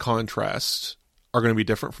 light, and contrast are going to be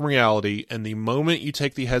different from reality. And the moment you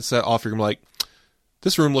take the headset off, you're going to be like,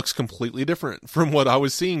 this room looks completely different from what I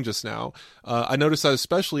was seeing just now. I noticed that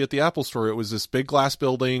especially at the Apple Store. It was this big glass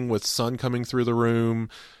building with sun coming through the room.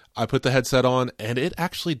 I put the headset on, and it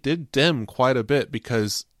actually did dim quite a bit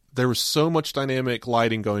because there was so much dynamic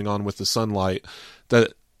lighting going on with the sunlight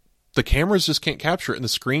that the cameras just can't capture it, and the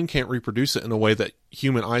screen can't reproduce it in a way that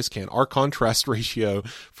human eyes can. Our contrast ratio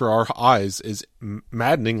for our eyes is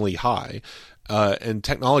maddeningly high, and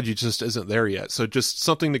technology just isn't there yet. So just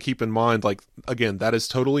something to keep in mind. Like, again, that is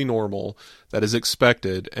totally normal. That is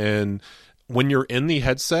expected. And when you're in the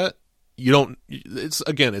headset,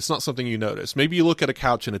 it's not something you notice. Maybe you look at a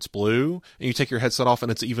couch and it's blue, and you take your headset off and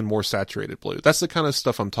it's even more saturated blue. That's the kind of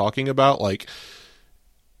stuff I'm talking about. Like,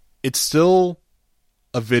 it's still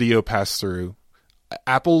a video pass through.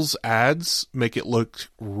 Apple's ads make it look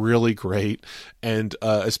really great, and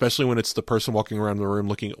especially when it's the person walking around the room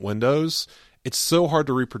looking at windows, it's so hard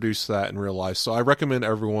to reproduce that in real life. So I recommend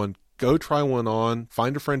everyone go try one on,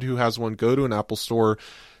 find a friend who has one, go to an Apple store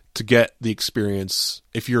to get the experience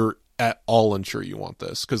if you're at all unsure you want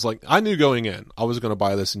this. Because, like, I knew going in I was going to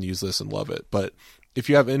buy this and use this and love it, but if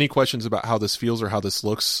you have any questions about how this feels or how this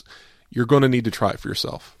looks, you're going to need to try it for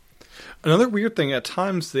yourself. Another weird thing, at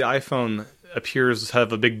times the iPhone appears to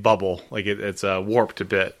have a big bubble. Like, it's warped a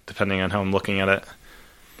bit, depending on how I'm looking at it.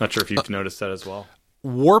 Not sure if you've noticed that as well.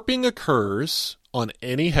 Warping occurs on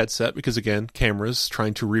any headset because, again, cameras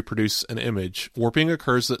trying to reproduce an image. Warping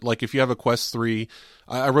occurs that, like, if you have a Quest 3,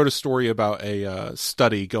 I wrote a story about a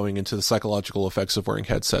study going into the psychological effects of wearing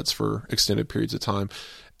headsets for extended periods of time.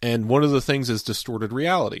 And one of the things is distorted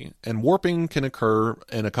reality. And warping can occur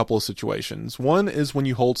in a couple of situations. One is when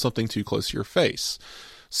you hold something too close to your face.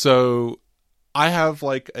 So I have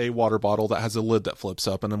like a water bottle that has a lid that flips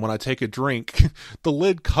up, and then when I take a drink, the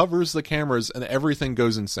lid covers the cameras and everything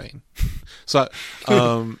goes insane. So,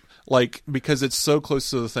 like, because it's so close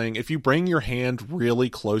to the thing, if you bring your hand really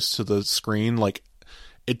close to the screen, like,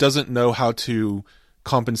 it doesn't know how to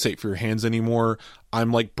compensate for your hands anymore.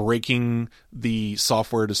 I'm like breaking the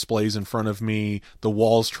software displays in front of me, the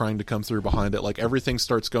walls trying to come through behind it. Like, everything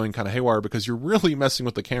starts going kind of haywire because you're really messing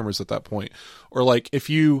with the cameras at that point. Or, like, if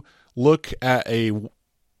you look at a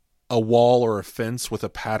wall or a fence with a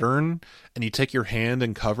pattern and you take your hand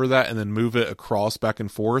and cover that and then move it across back and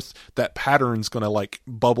forth, that pattern's going to like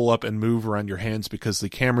bubble up and move around your hands because the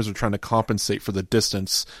cameras are trying to compensate for the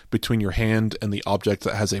distance between your hand and the object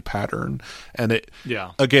that has a pattern. And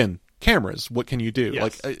again, cameras, what can you do?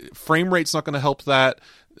 Yes. Like, frame rate's not going to help that.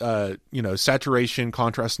 Saturation,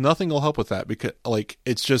 contrast, nothing will help with that because, like,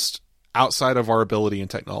 it's just outside of our ability and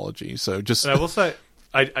technology. So just, and I will say,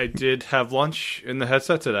 I did have lunch in the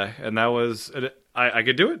headset today, and that was, I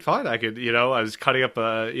could do it fine. I could, I was cutting up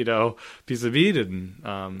a, piece of meat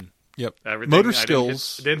and, yep. Everything. Motor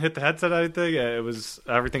skills. Didn't hit the headset or anything. It was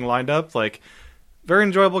everything lined up. Like, very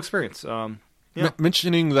enjoyable experience.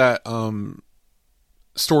 Mentioning that,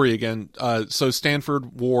 story again. So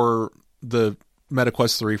Stanford wore the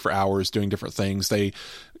MetaQuest 3 for hours doing different things. They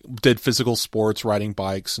did physical sports, riding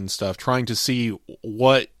bikes and stuff, trying to see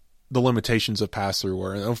what the limitations of pass-through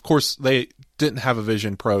were. And of course, they didn't have a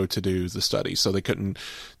Vision Pro to do the study, so they couldn't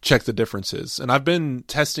check the differences. And I've been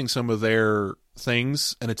testing some of their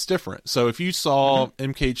things, and it's different. So if you saw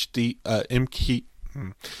MKBHD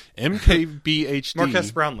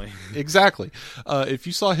Marquez Brownlee. Exactly. If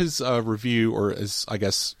you saw his review, or his, I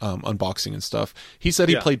guess, unboxing and stuff, he said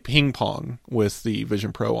he played ping pong with the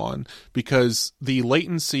Vision Pro on, because the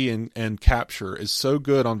latency and capture is so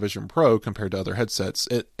good on Vision Pro compared to other headsets,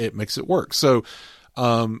 it makes it work. So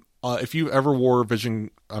if you ever wore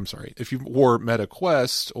if you wore Meta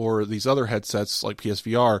Quest or these other headsets like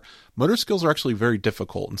PSVR, motor skills are actually very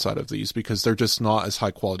difficult inside of these because they're just not as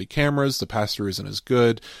high quality cameras. The pass-through isn't as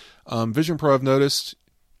good. Vision Pro, I've noticed,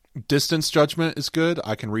 distance judgment is good.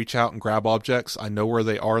 I can reach out and grab objects. I know where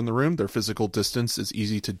they are in the room. Their physical distance is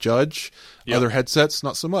easy to judge. Yep. Other headsets,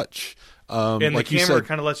 not so much. And like the camera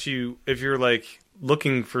kind of lets you, if you're like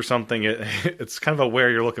looking for something, it's kind of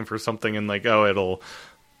aware you're looking for something, and like, it'll,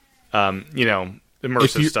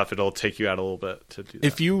 immersive stuff, it'll take you out a little bit to do that.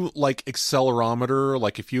 If you like accelerometer,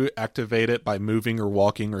 like if you activate it by moving or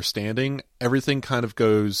walking or standing, everything kind of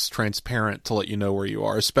goes transparent to let you know where you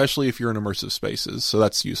are, especially if you're in immersive spaces. So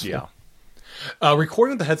that's useful. Yeah.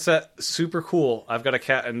 Recording with the headset, super cool. I've got a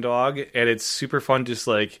cat and dog, and it's super fun. Just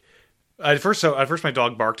like at first my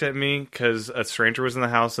dog barked at me because a stranger was in the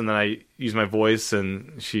house, and then I used my voice,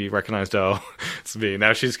 and she recognized, it's me.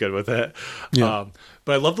 Now she's good with it. Yeah.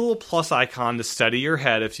 But I love the little plus icon to steady your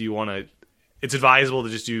head if you want to. It's advisable to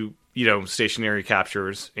just do, stationary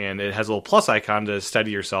captures, and it has a little plus icon to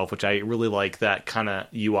steady yourself, which I really like that kind of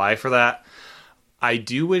UI for that. I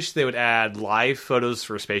do wish they would add live photos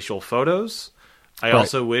for spatial photos. I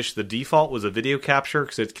also wish the default was a video capture,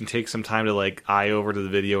 because it can take some time to like eye over to the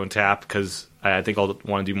video and tap, because I think I'll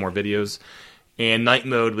want to do more videos. And night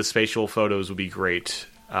mode with spatial photos would be great.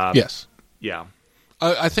 Yes. Yeah.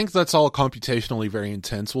 I think that's all computationally very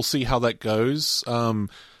intense. We'll see how that goes.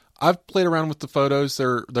 I've played around with the photos.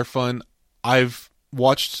 They're fun. I've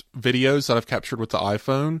watched videos that I've captured with the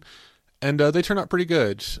iPhone, and they turn out pretty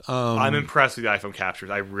good. I'm impressed with the iPhone captures.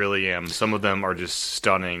 I really am. Some of them are just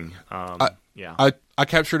stunning. I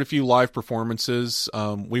captured a few live performances.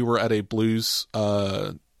 We were at a blues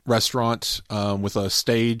restaurant with a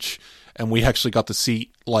stage, and we actually got the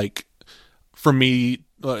seat like from me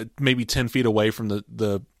maybe 10 feet away from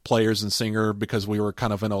the players and singer, because we were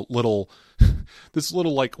kind of in a little this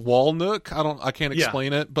little like wall nook. I can't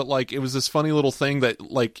explain it, but like it was this funny little thing that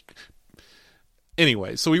like.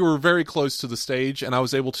 Anyway, so we were very close to the stage, and I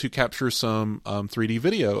was able to capture some 3D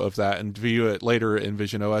video of that and view it later in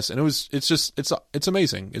Vision OS, and it's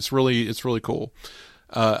amazing. It's really cool.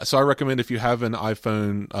 So I recommend, if you have an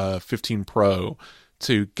iPhone 15 Pro,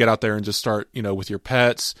 to get out there and just start, with your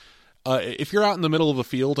pets. If you're out in the middle of a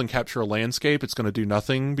field and capture a landscape, it's going to do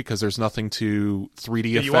nothing, because there's nothing to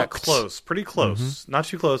 3D effects. You want close, pretty close, not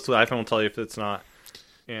too close. The iPhone will tell you if it's not.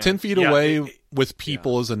 And 10 feet away with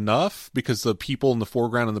people is enough, because the people in the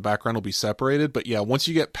foreground and the background will be separated. But yeah, once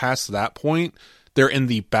you get past that point, they're in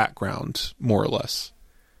the background, more or less.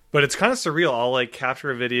 But it's kind of surreal. I'll like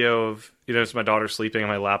capture a video of, it's my daughter sleeping on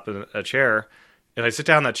my lap in a chair, and I sit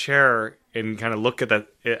down in that chair and kind of look at that.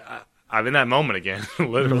 I'm in that moment again,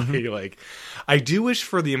 literally. Like, I do wish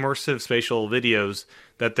for the immersive spatial videos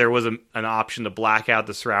that there was an option to black out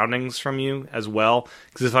the surroundings from you as well.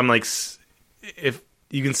 Because if I'm like, if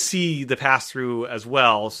you can see the pass-through as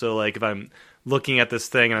well. So, like, if I'm looking at this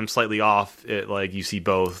thing and I'm slightly off, it like you see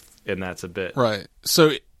both, and that's a bit right.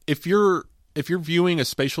 So, if you're viewing a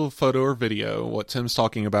spatial photo or video, what Tim's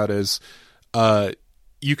talking about is,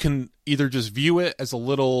 you can either just view it as a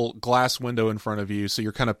little glass window in front of you, so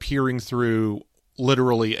you're kind of peering through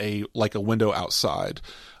literally a window outside.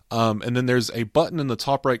 And then there's a button in the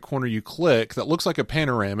top right corner you click that looks like a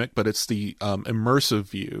panoramic, but it's the immersive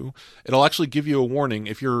view. It'll actually give you a warning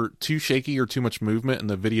if you're too shaky or too much movement in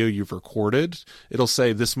the video you've recorded. It'll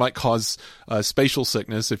say this might cause spatial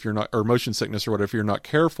sickness if you're not, or motion sickness or whatever, if you're not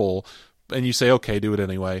careful. And you say, okay, do it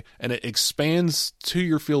anyway. And it expands to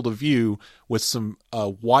your field of view with some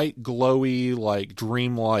white, glowy, like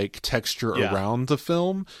dreamlike texture around the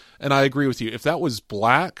film. And I agree with you. If that was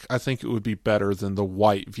black, I think it would be better than the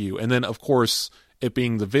white view. And then, of course, it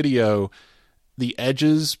being the video, the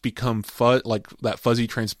edges become like that fuzzy,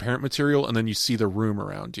 transparent material, and then you see the room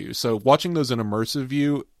around you. So watching those in immersive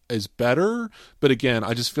view is better. But again,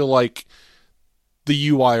 I just feel like the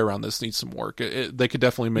UI around this needs some work. They could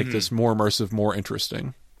definitely make this more immersive, more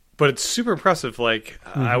interesting. But it's super impressive. Like,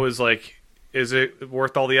 I was like, is it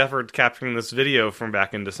worth all the effort capturing this video from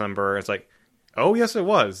back in December? It's like, oh, yes, it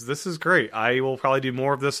was. This is great. I will probably do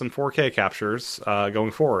more of this in 4K captures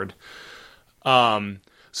going forward.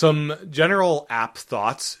 Some general app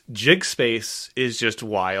thoughts. Jigspace is just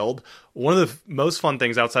wild. One of the most fun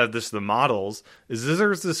things outside of this, the models, is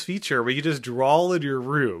there's this feature where you just draw in your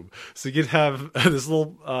room. So you could have this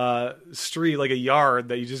little street, like a yard,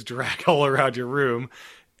 that you just drag all around your room.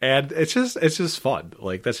 And it's just fun.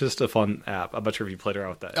 Like, that's just a fun app. I'm not sure if you played around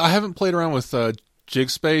with that. I haven't played around with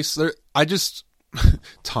Jigspace. I just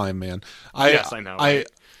time, man. Yes, I know. Right?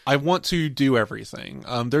 I want to do everything.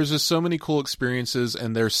 There's just so many cool experiences,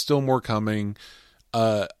 and there's still more coming.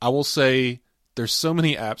 I will say there's so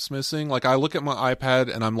many apps missing. Like, I look at my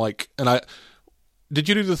iPad and I'm like, did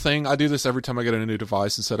you do the thing? I do this every time I get a new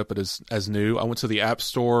device and set up it as new. I went to the App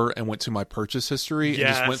Store and went to my purchase history and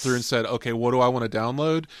just went through and said, okay, what do I want to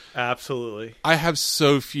download? Absolutely. I have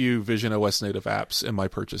so few Vision OS native apps in my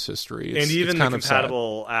purchase history. And even the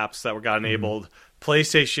compatible apps that got enabled,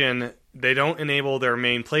 PlayStation, they don't enable their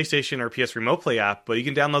main PlayStation or PS Remote Play app, but you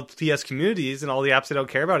can download PS Communities and all the apps they don't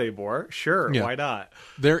care about anymore. Sure, why not?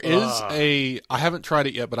 There is I haven't tried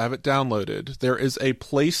it yet, but I have it downloaded. There is a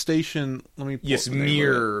PlayStation,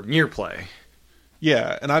 Mirror Play.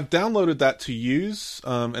 Yeah, and I've downloaded that to use,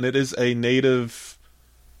 and it is a native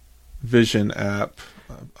Vision app.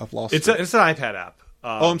 I've lost it. It's an iPad app.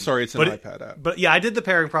 I'm sorry, it's an iPad app. But yeah, I did the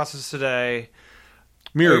pairing process today.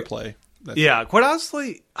 Mirror Play. Quite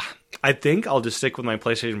honestly, I think I'll just stick with my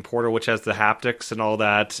PlayStation Portal, which has the haptics and all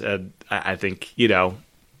that. And I think,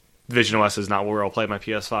 Vision OS is not where I'll play my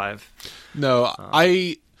PS5. No,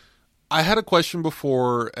 I had a question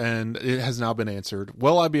before, and it has now been answered.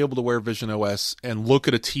 Will I be able to wear Vision OS and look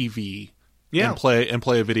at a TV and play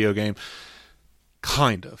a video game?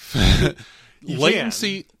 Kind of.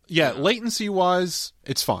 Latency-wise,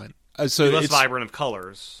 it's fine. So less vibrant of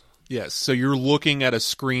colors. Yes, so you're looking at a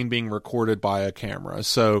screen being recorded by a camera.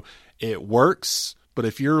 So it works, but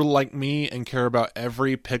if you're like me and care about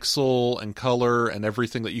every pixel and color and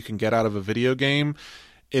everything that you can get out of a video game,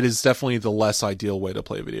 it is definitely the less ideal way to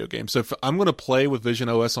play a video game. So if I'm going to play with Vision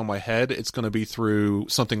OS on my head, it's going to be through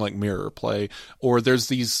something like Mirror Play. Or there's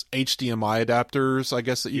these HDMI adapters, I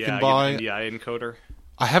guess, that you can buy. Yeah, encoder.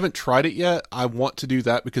 I haven't tried it yet. I want to do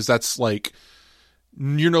that because that's like...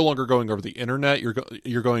 You're no longer going over the internet.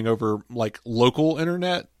 You're going over like local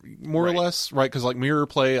internet, more or less, right? Because like Mirror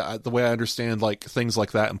Play, the way I understand like things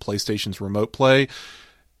like that in PlayStation's Remote Play,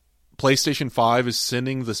 PlayStation 5 is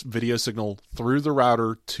sending this video signal through the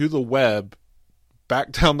router to the web,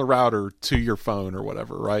 back down the router to your phone or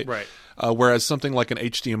whatever, right? Right. Whereas something like an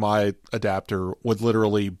HDMI adapter would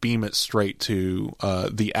literally beam it straight to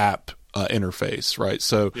the app interface, right?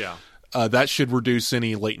 So yeah. That should reduce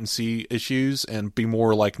any latency issues and be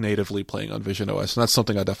more like natively playing on Vision OS. And that's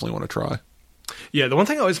something I definitely want to try. Yeah, the one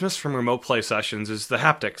thing I always miss from remote play sessions is the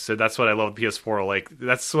haptics. So that's what I love with PS4. Like,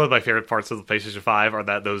 that's one of my favorite parts of the PlayStation 5 are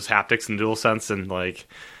those haptics and DualSense. And like,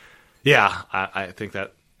 yeah, I think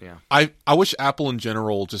that, yeah. I wish Apple in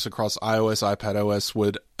general, just across iOS, iPadOS,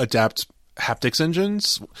 would adapt haptics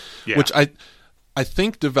engines, which I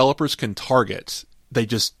think developers can target. They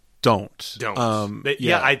just don't.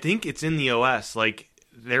 I think it's in the OS. Like,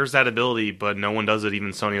 there's that ability, but no one does it,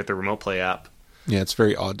 even Sony with the Remote Play app. Yeah, it's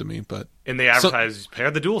very odd to me, but... And they advertise,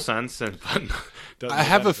 pair the DualSense, but... I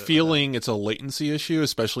have a feeling it's a latency issue,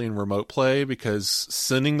 especially in Remote Play, because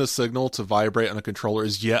sending the signal to vibrate on a controller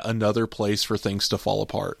is yet another place for things to fall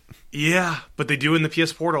apart. Yeah, but they do in the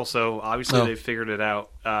PS Portal, so obviously they've figured it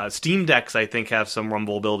out. Steam Decks, I think, have some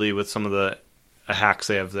rumble ability with some of the hacks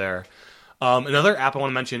they have there. Another app I want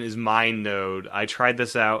to mention is MindNode. I tried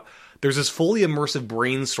this out. There's this fully immersive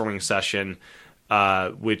brainstorming session,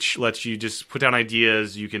 which lets you just put down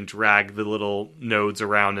ideas. You can drag the little nodes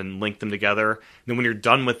around and link them together. And then when you're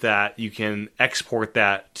done with that, you can export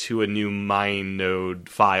that to a new MindNode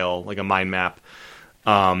file, like a mind map,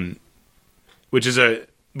 which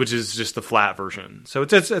is just the flat version. So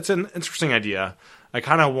it's an interesting idea. I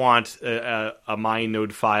kind of want a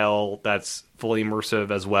MindNode file that's fully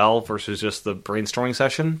immersive as well versus just the brainstorming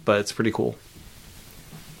session, but it's pretty cool.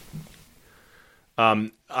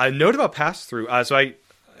 A note about pass-through.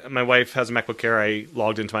 My wife has a MacBook Air. I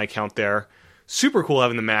logged into my account there. Super cool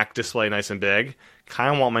having the Mac display nice and big.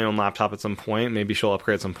 Kind of want my own laptop at some point. Maybe she'll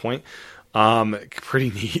upgrade at some point.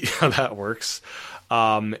 Pretty neat how that works.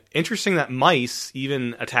 Interesting that mice,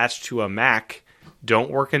 even attached to a Mac,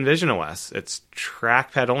 don't work in Vision OS. It's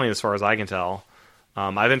trackpad only as far as I can tell.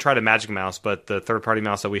 I haven't tried a Magic Mouse, but the third-party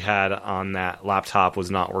mouse that we had on that laptop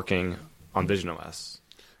was not working on Vision OS.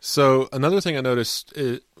 So another thing I noticed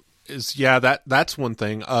is that's one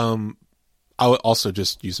thing. I would also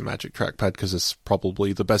just use a Magic Trackpad because it's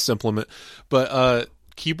probably the best implement. But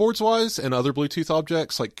keyboards-wise and other Bluetooth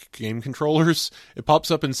objects like game controllers, it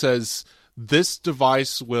pops up and says this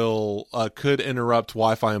device will could interrupt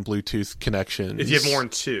Wi-Fi and Bluetooth connections. If you have more than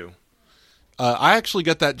two. I actually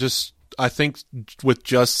get that I think with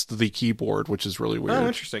just the keyboard, which is really weird. Oh,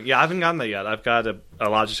 interesting. Yeah, I haven't gotten that yet. I've got a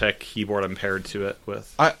Logitech keyboard I'm paired to it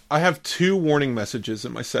with. I have 2 warning messages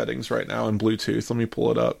in my settings right now in Bluetooth. Let me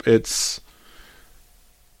pull it up.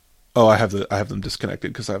 I have them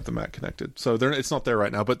disconnected because I have the Mac connected. So it's not there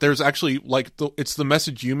right now. But there's actually it's the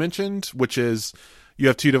message you mentioned, which is you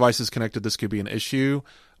have 2 devices connected. This could be an issue.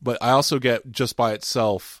 But I also get just by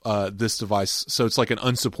itself this device. So it's like an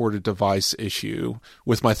unsupported device issue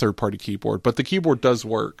with my third-party keyboard. But the keyboard does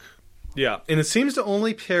work. Yeah, and it seems to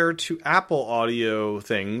only pair to Apple audio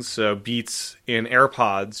things, so Beats and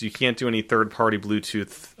AirPods. You can't do any third-party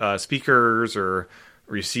Bluetooth speakers or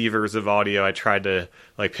receivers of audio. I tried to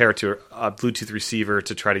pair to a Bluetooth receiver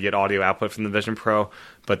to try to get audio output from the Vision Pro,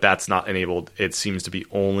 but that's not enabled. It seems to be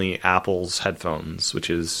only Apple's headphones, which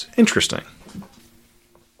is interesting.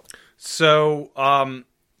 So,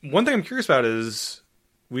 one thing I'm curious about is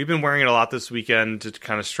we've been wearing it a lot this weekend to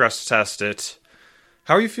kind of stress test it.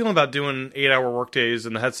 How are you feeling about doing 8-hour workdays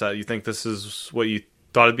in the headset? You think this is what you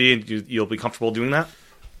thought it'd be and you'll be comfortable doing that?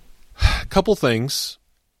 Couple things.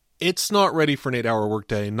 It's not ready for an 8-hour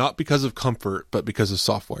workday, not because of comfort, but because of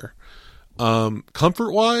software.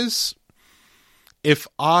 Comfort-wise,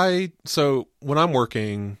 when I'm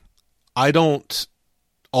working, I don't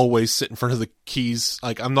always sit in front of the keys.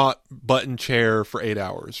 I'm not button chair for 8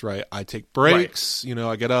 hours, right? I take breaks, right.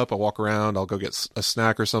 I get up, I walk around, I'll go get a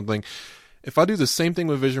snack or something. If I do the same thing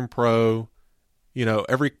with Vision Pro,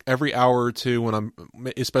 every hour or two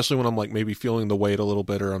especially when I'm maybe feeling the weight a little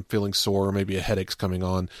bit or I'm feeling sore or maybe a headache's coming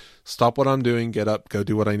on, stop what I'm doing, get up, go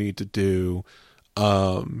do what I need to do.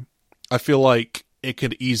 I feel like it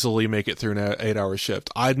could easily make it through an 8-hour shift.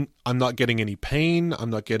 I'm not getting any pain. I'm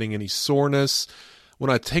not getting any soreness. When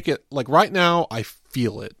I take it, right now, I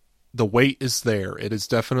feel it. The weight is there. It is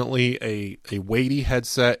definitely a weighty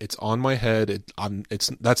headset. It's on my head.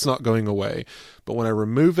 That's not going away. But when I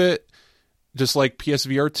remove it, just like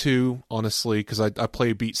PSVR 2, honestly, because I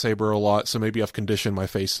play Beat Saber a lot, so maybe I've conditioned my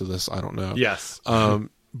face to this. I don't know. Yes.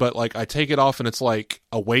 But I take it off, and it's like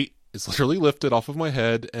a weight is literally lifted off of my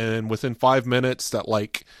head, and within 5 minutes, that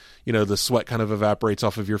the sweat kind of evaporates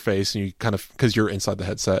off of your face, and you kind of, because you're inside the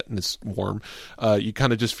headset and it's warm, you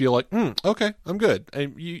kind of just feel like, okay, I'm good.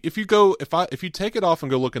 And if you take it off and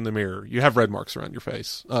go look in the mirror, you have red marks around your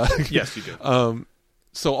face. Yes, you do.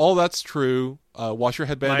 So all that's true. Wash your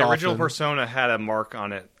headband often. My original persona had a mark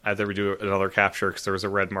on it. I'd ever do another capture because there was a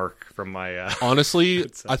red mark from my... Honestly,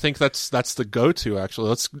 I think that's the go-to, actually.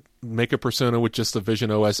 Let's make a persona with just the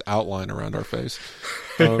Vision OS outline around our face.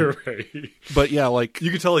 Right. But yeah,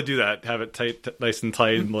 you could totally do that. Have it tight, nice and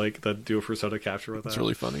tight, and do a persona capture with that. It's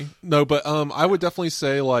really funny. No, but I would definitely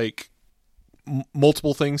say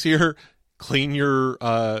multiple things here. Clean your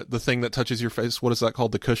the thing that touches your face. What is that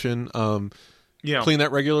called? The cushion. Clean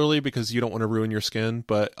that regularly because you don't want to ruin your skin.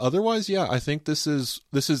 But otherwise, yeah, I think this is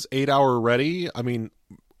 8-hour ready. I mean,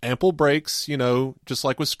 ample breaks, just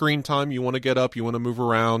like with screen time, you want to get up, you want to move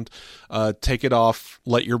around, take it off,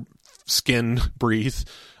 let your skin breathe,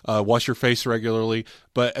 wash your face regularly.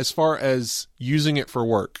 But as far as using it for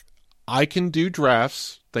work, I can do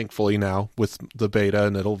drafts, thankfully now, with the beta,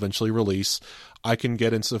 and it'll eventually release. I can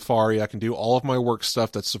get in Safari. I can do all of my work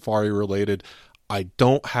stuff that's Safari related. I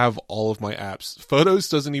don't have all of my apps. Photos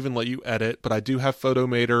doesn't even let you edit, but I do have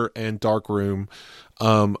Photomator and Darkroom.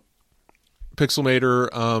 Pixelmator,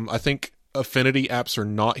 I think Affinity apps are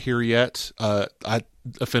not here yet.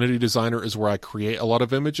 Affinity Designer is where I create a lot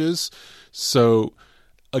of images. So,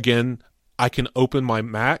 again, I can open my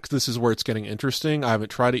Mac. This is where it's getting interesting. I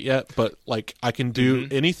haven't tried it yet, but I can do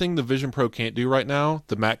anything the Vision Pro can't do right now.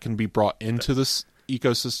 The Mac can be brought into this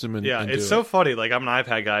ecosystem and it's so funny. I'm an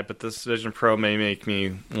iPad guy, but this Vision Pro may make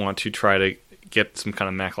me want to try to get some kind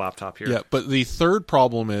of Mac laptop here. Yeah, but the third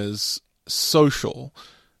problem is social.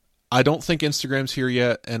 I don't think Instagram's here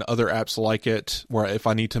yet, and other apps like it, where if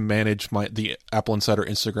I need to manage the Apple Insider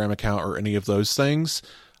Instagram account or any of those things,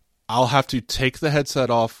 I'll have to take the headset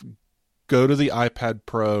off, go to the iPad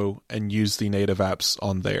Pro, and use the native apps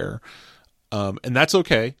on there. And that's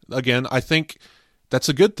okay. Again, I think that's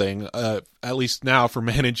a good thing, at least now, for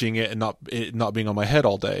managing it and not being on my head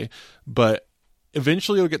all day. But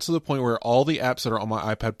eventually it'll get to the point where all the apps that are on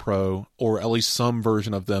my iPad Pro, or at least some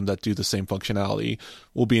version of them that do the same functionality,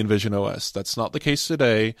 will be in Vision OS. That's not the case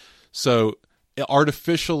today. So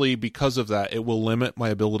artificially, because of that, it will limit my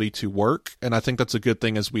ability to work. And I think that's a good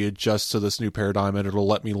thing as we adjust to this new paradigm, and it'll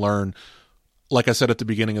let me learn, like I said at the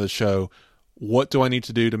beginning of the show, what do I need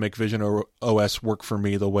to do to make Vision OS work for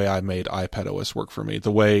me the way I made iPad OS work for me?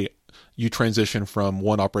 The way you transition from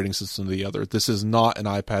one operating system to the other. This is not an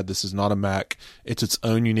iPad. This is not a Mac. It's its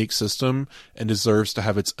own unique system and deserves to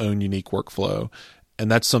have its own unique workflow. And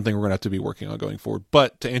that's something we're going to have to be working on going forward.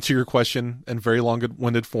 But to answer your question in very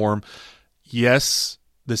long-winded form, yes,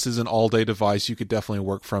 this is an all-day device. You could definitely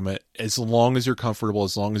work from it. As long as you're comfortable,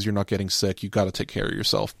 as long as you're not getting sick, you've got to take care of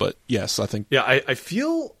yourself. But yes, I think... Yeah, I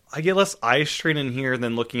feel I get less eye strain in here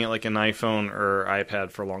than looking at like an iPhone or iPad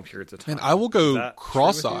for long periods of time. And I will go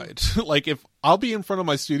cross-eyed. Like if I'll be in front of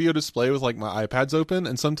my studio display with like my iPads open,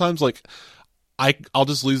 and sometimes like I'll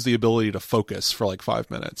just lose the ability to focus for like 5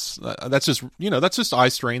 minutes. That's just, that's just eye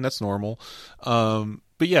strain. That's normal.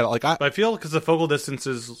 But yeah, like I feel because the focal distance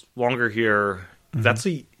is longer here, that's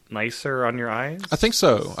nicer on your eyes. I think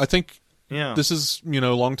so. I think this is,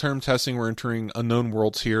 long-term testing. We're entering unknown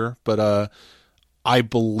worlds here, but I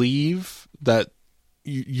believe that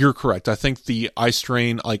you're correct. I think the eye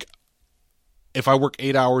strain, like if I work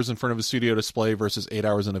 8 hours in front of a studio display versus 8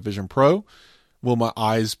 hours in a Vision Pro, will my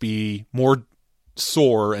eyes be more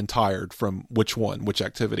sore and tired from which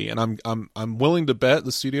activity? And I'm willing to bet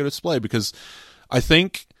the studio display, because I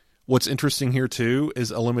think what's interesting here too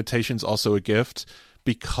is a limitation's also a gift,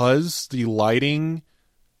 because the lighting,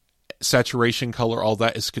 saturation, color, all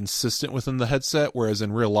that is consistent within the headset, whereas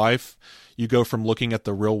in real life you go from looking at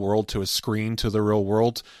the real world to a screen to the real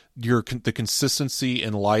world. The consistency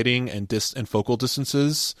in lighting and focal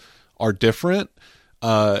distances are different.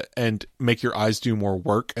 And make your eyes do more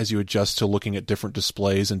work as you adjust to looking at different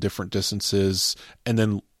displays and different distances, and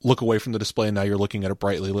then look away from the display and now you're looking at a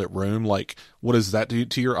brightly lit room. Like, what does that do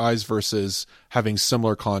to your eyes versus having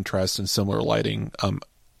similar contrast and similar lighting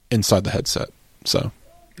inside the headset? So,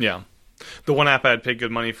 yeah. The one app I'd pay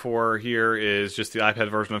good money for here is just the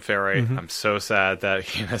iPad version of Ferrite. I'm so sad that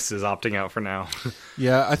ENS is opting out for now.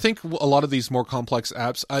 Yeah, I think a lot of these more complex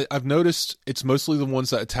apps, I've noticed it's mostly the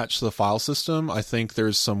ones that attach to the file system. I think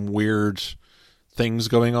there's some weird things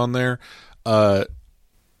going on there. We'll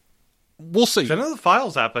see. I know the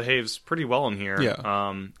Files app behaves pretty well in here.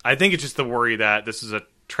 Yeah. I think it's just the worry that this is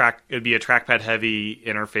it'd be a trackpad heavy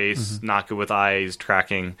interface, not good with eyes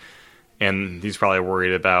tracking, and he's probably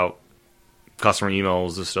worried about customer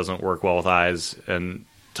emails. This doesn't work well with eyes, and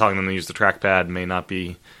telling them to use the trackpad may not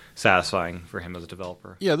be satisfying for him as a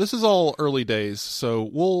developer. Yeah, this is all early days, so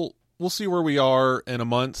we'll see where we are in a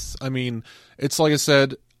month. I mean, it's like I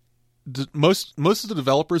said, most of the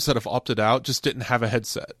developers that have opted out just didn't have a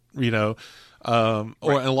headset, and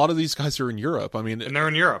a lot of these guys are in Europe. I mean, and they're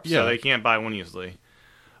in Europe, so they can't buy one easily.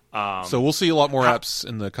 So we'll see a lot more apps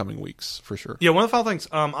in the coming weeks for sure. Yeah, one of the final things,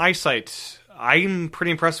 EyeSight. I'm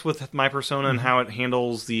pretty impressed with my Persona and how it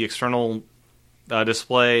handles the external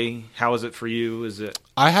display. How is it for you?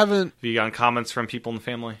 Have you gotten comments from people in the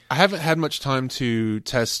family? I haven't had much time to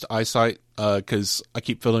test EyeSight because I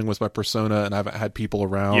keep fiddling with my Persona and I haven't had people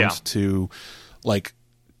around to like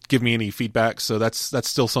give me any feedback. So that's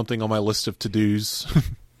still something on my list of to-dos.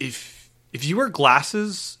 If you wear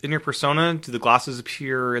glasses in your Persona, do the glasses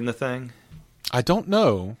appear in the thing? I don't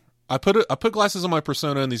know. I put glasses on my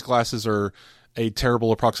Persona, and these glasses are a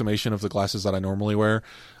terrible approximation of the glasses that I normally wear.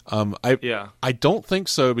 I don't think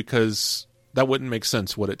so, because that wouldn't make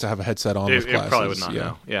sense, would it, to have a headset on with glasses? It probably would not.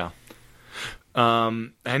 No.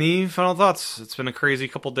 Yeah. Any final thoughts? It's been a crazy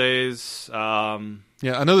couple days. I know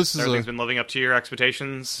everything's been living up to your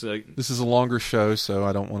expectations. This is a longer show, so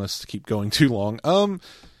I don't want us to keep going too long.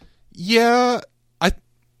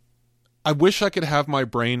 I wish I could have my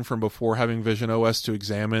brain from before having Vision OS to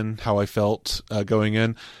examine how I felt going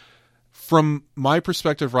in. From my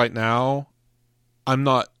perspective right now, I'm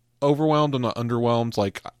not overwhelmed, I'm not underwhelmed.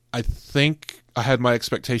 Like, I think I had my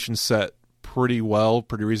expectations set pretty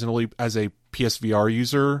reasonably as a PSVR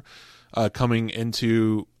user. Coming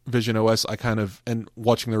into Vision OS, and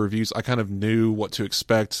watching the reviews, I kind of knew what to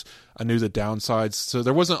expect. I knew the downsides. So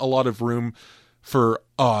there wasn't a lot of room for,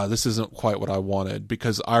 this isn't quite what I wanted,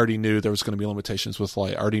 because I already knew there was going to be limitations with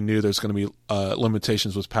light. I already knew there's going to be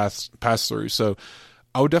limitations with pass-through. So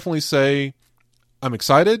I would definitely say I'm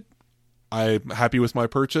excited. I'm happy with my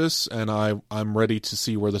purchase, and I'm ready to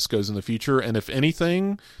see where this goes in the future. And if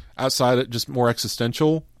anything, outside of just more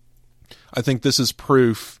existential, I think this is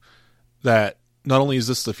proof that not only is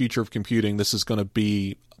this the future of computing, this is going to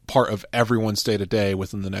be part of everyone's day-to-day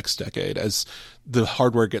within the next decade as the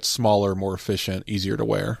hardware gets smaller, more efficient, easier to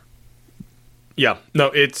wear. Yeah, no,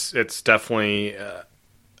 it's definitely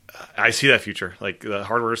I see that future. Like, the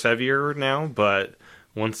hardware is heavier now, but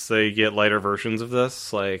once they get lighter versions of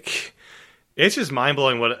this, like, it's just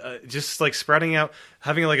mind-blowing what just like spreading out,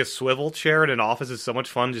 having like a swivel chair in an office is so much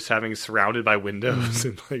fun, just having it surrounded by windows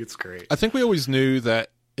and like, it's great. I think we always knew that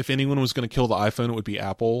if anyone was going to kill the iPhone, it would be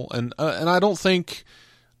Apple. And I don't think,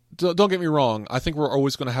 don't get me wrong, I think we're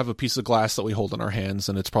always going to have a piece of glass that we hold in our hands,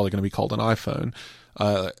 and it's probably going to be called an iPhone,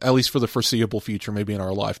 at least for the foreseeable future, maybe in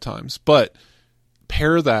our lifetimes. But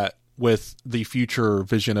pair that with the future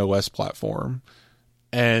Vision OS platform,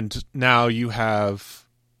 and now you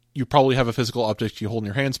probably have a physical object you hold in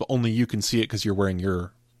your hands, but only you can see it because you're wearing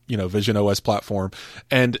your, Vision OS platform.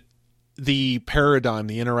 And the paradigm,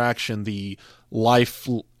 the interaction, the life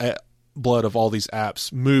blood of all these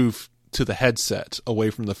apps move to the headset away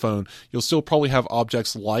from the phone. You'll still probably have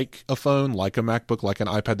objects like a phone, like a MacBook, like an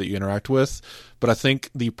iPad that you interact with, but I think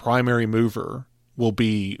the primary mover will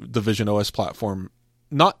be the Vision OS platform.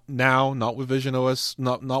 Not now, not with Vision OS,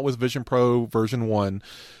 not with Vision Pro version 1,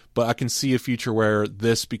 but I can see a future where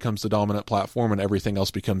this becomes the dominant platform and everything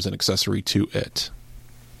else becomes an accessory to it.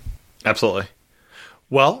 Absolutely.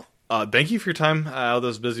 Well, thank you for your time out of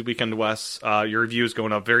this busy weekend, Wes. Your review is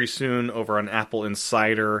going up very soon over on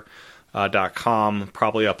appleinsider.com,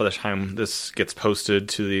 probably up by the time this gets posted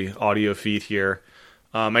to the audio feed here.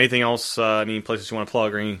 Anything else, any places you want to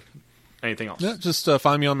plug or anything else? Yeah, just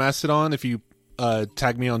find me on Mastodon. If you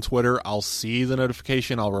tag me on Twitter, I'll see the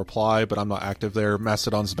notification, I'll reply, but I'm not active there.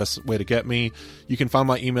 Mastodon's the best way to get me. You can find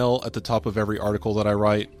my email at the top of every article that I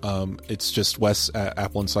write. It's just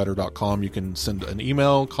wes@appleinsider.com. You can send an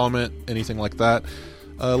email, comment, anything like that.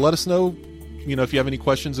 Let us know, if you have any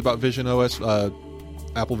questions about Vision OS,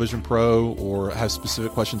 Apple Vision Pro, or have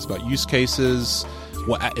specific questions about use cases.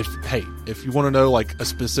 If you want to know like a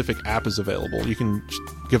specific app is available, you can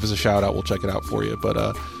give us a shout out. We'll check it out for you.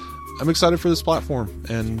 But I'm excited for this platform,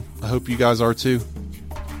 and I hope you guys are too.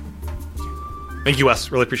 Thank you,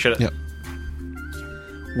 Wes. Really appreciate it. Yep.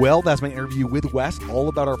 Well, that's my interview with Wes, all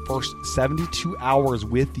about our first 72 hours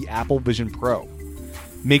with the Apple Vision Pro.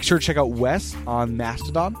 Make sure to check out Wes on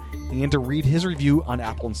Mastodon and to read his review on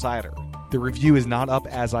Apple Insider. The review is not up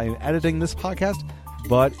as I am editing this podcast,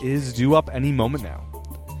 but is due up any moment now.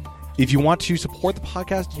 If you want to support the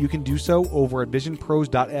podcast, you can do so over at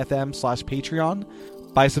visionpros.fm/Patreon.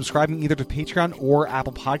 By subscribing either to Patreon or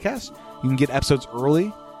Apple Podcasts, you can get episodes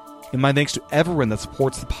early. And my thanks to everyone that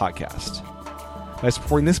supports the podcast. By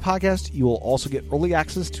supporting this podcast, you will also get early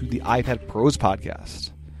access to the iPad Pros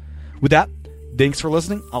podcast. With that, thanks for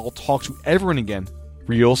listening. I'll talk to everyone again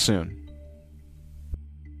real soon.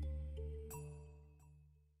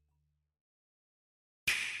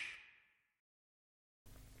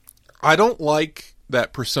 I don't like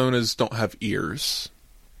that personas don't have ears.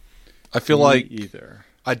 I feel like either.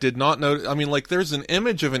 I did not know. I mean, like, there's an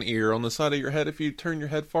image of an ear on the side of your head if you turn your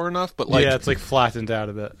head far enough, but like, yeah, it's like flattened out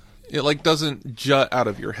a bit. It like doesn't jut out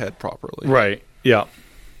of your head properly. Right. Yeah.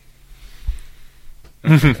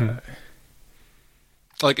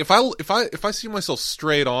 Like if I see myself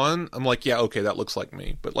straight on, I'm like, yeah, okay, that looks like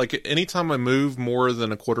me. But like anytime I move more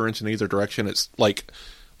than a quarter inch in either direction, it's like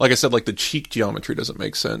I said, like the cheek geometry doesn't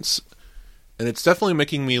make sense. And it's definitely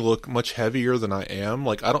making me look much heavier than I am.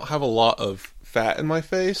 Like, I don't have a lot of fat in my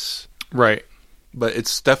face. Right. But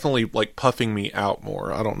it's definitely, like, puffing me out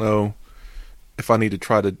more. I don't know if I need to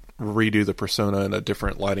try to redo the persona in a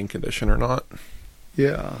different lighting condition or not.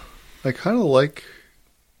 Yeah. I kind of like...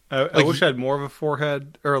 I wish I had more of a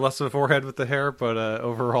forehead, or less of a forehead with the hair, but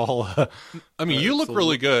overall... I mean, you look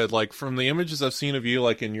really good. Like, from the images I've seen of you,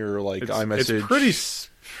 like, in your, like, iMessage... It's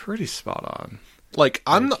pretty spot on. Like,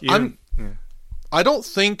 I don't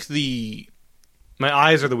think my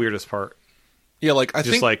eyes are the weirdest part. Yeah, like I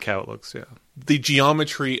think like how it looks. Yeah, the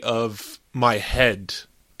geometry of my head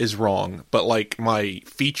is wrong, but like my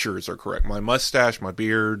features are correct. My mustache, my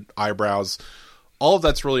beard, eyebrows, all of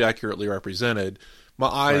that's really accurately represented. My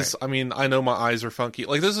eyes, right. I mean, I know my eyes are funky.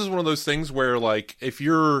 Like this is one of those things where like if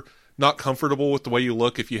you're not comfortable with the way you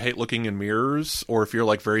look, if you hate looking in mirrors, or if you're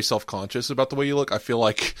like very self-conscious about the way you look, I feel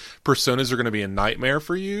like personas are going to be a nightmare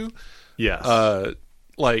for you. Yes.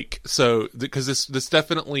 So because this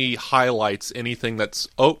definitely highlights anything that's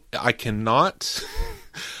I cannot.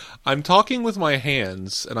 I'm talking with my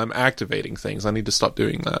hands and I'm activating things. I need to stop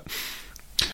doing that.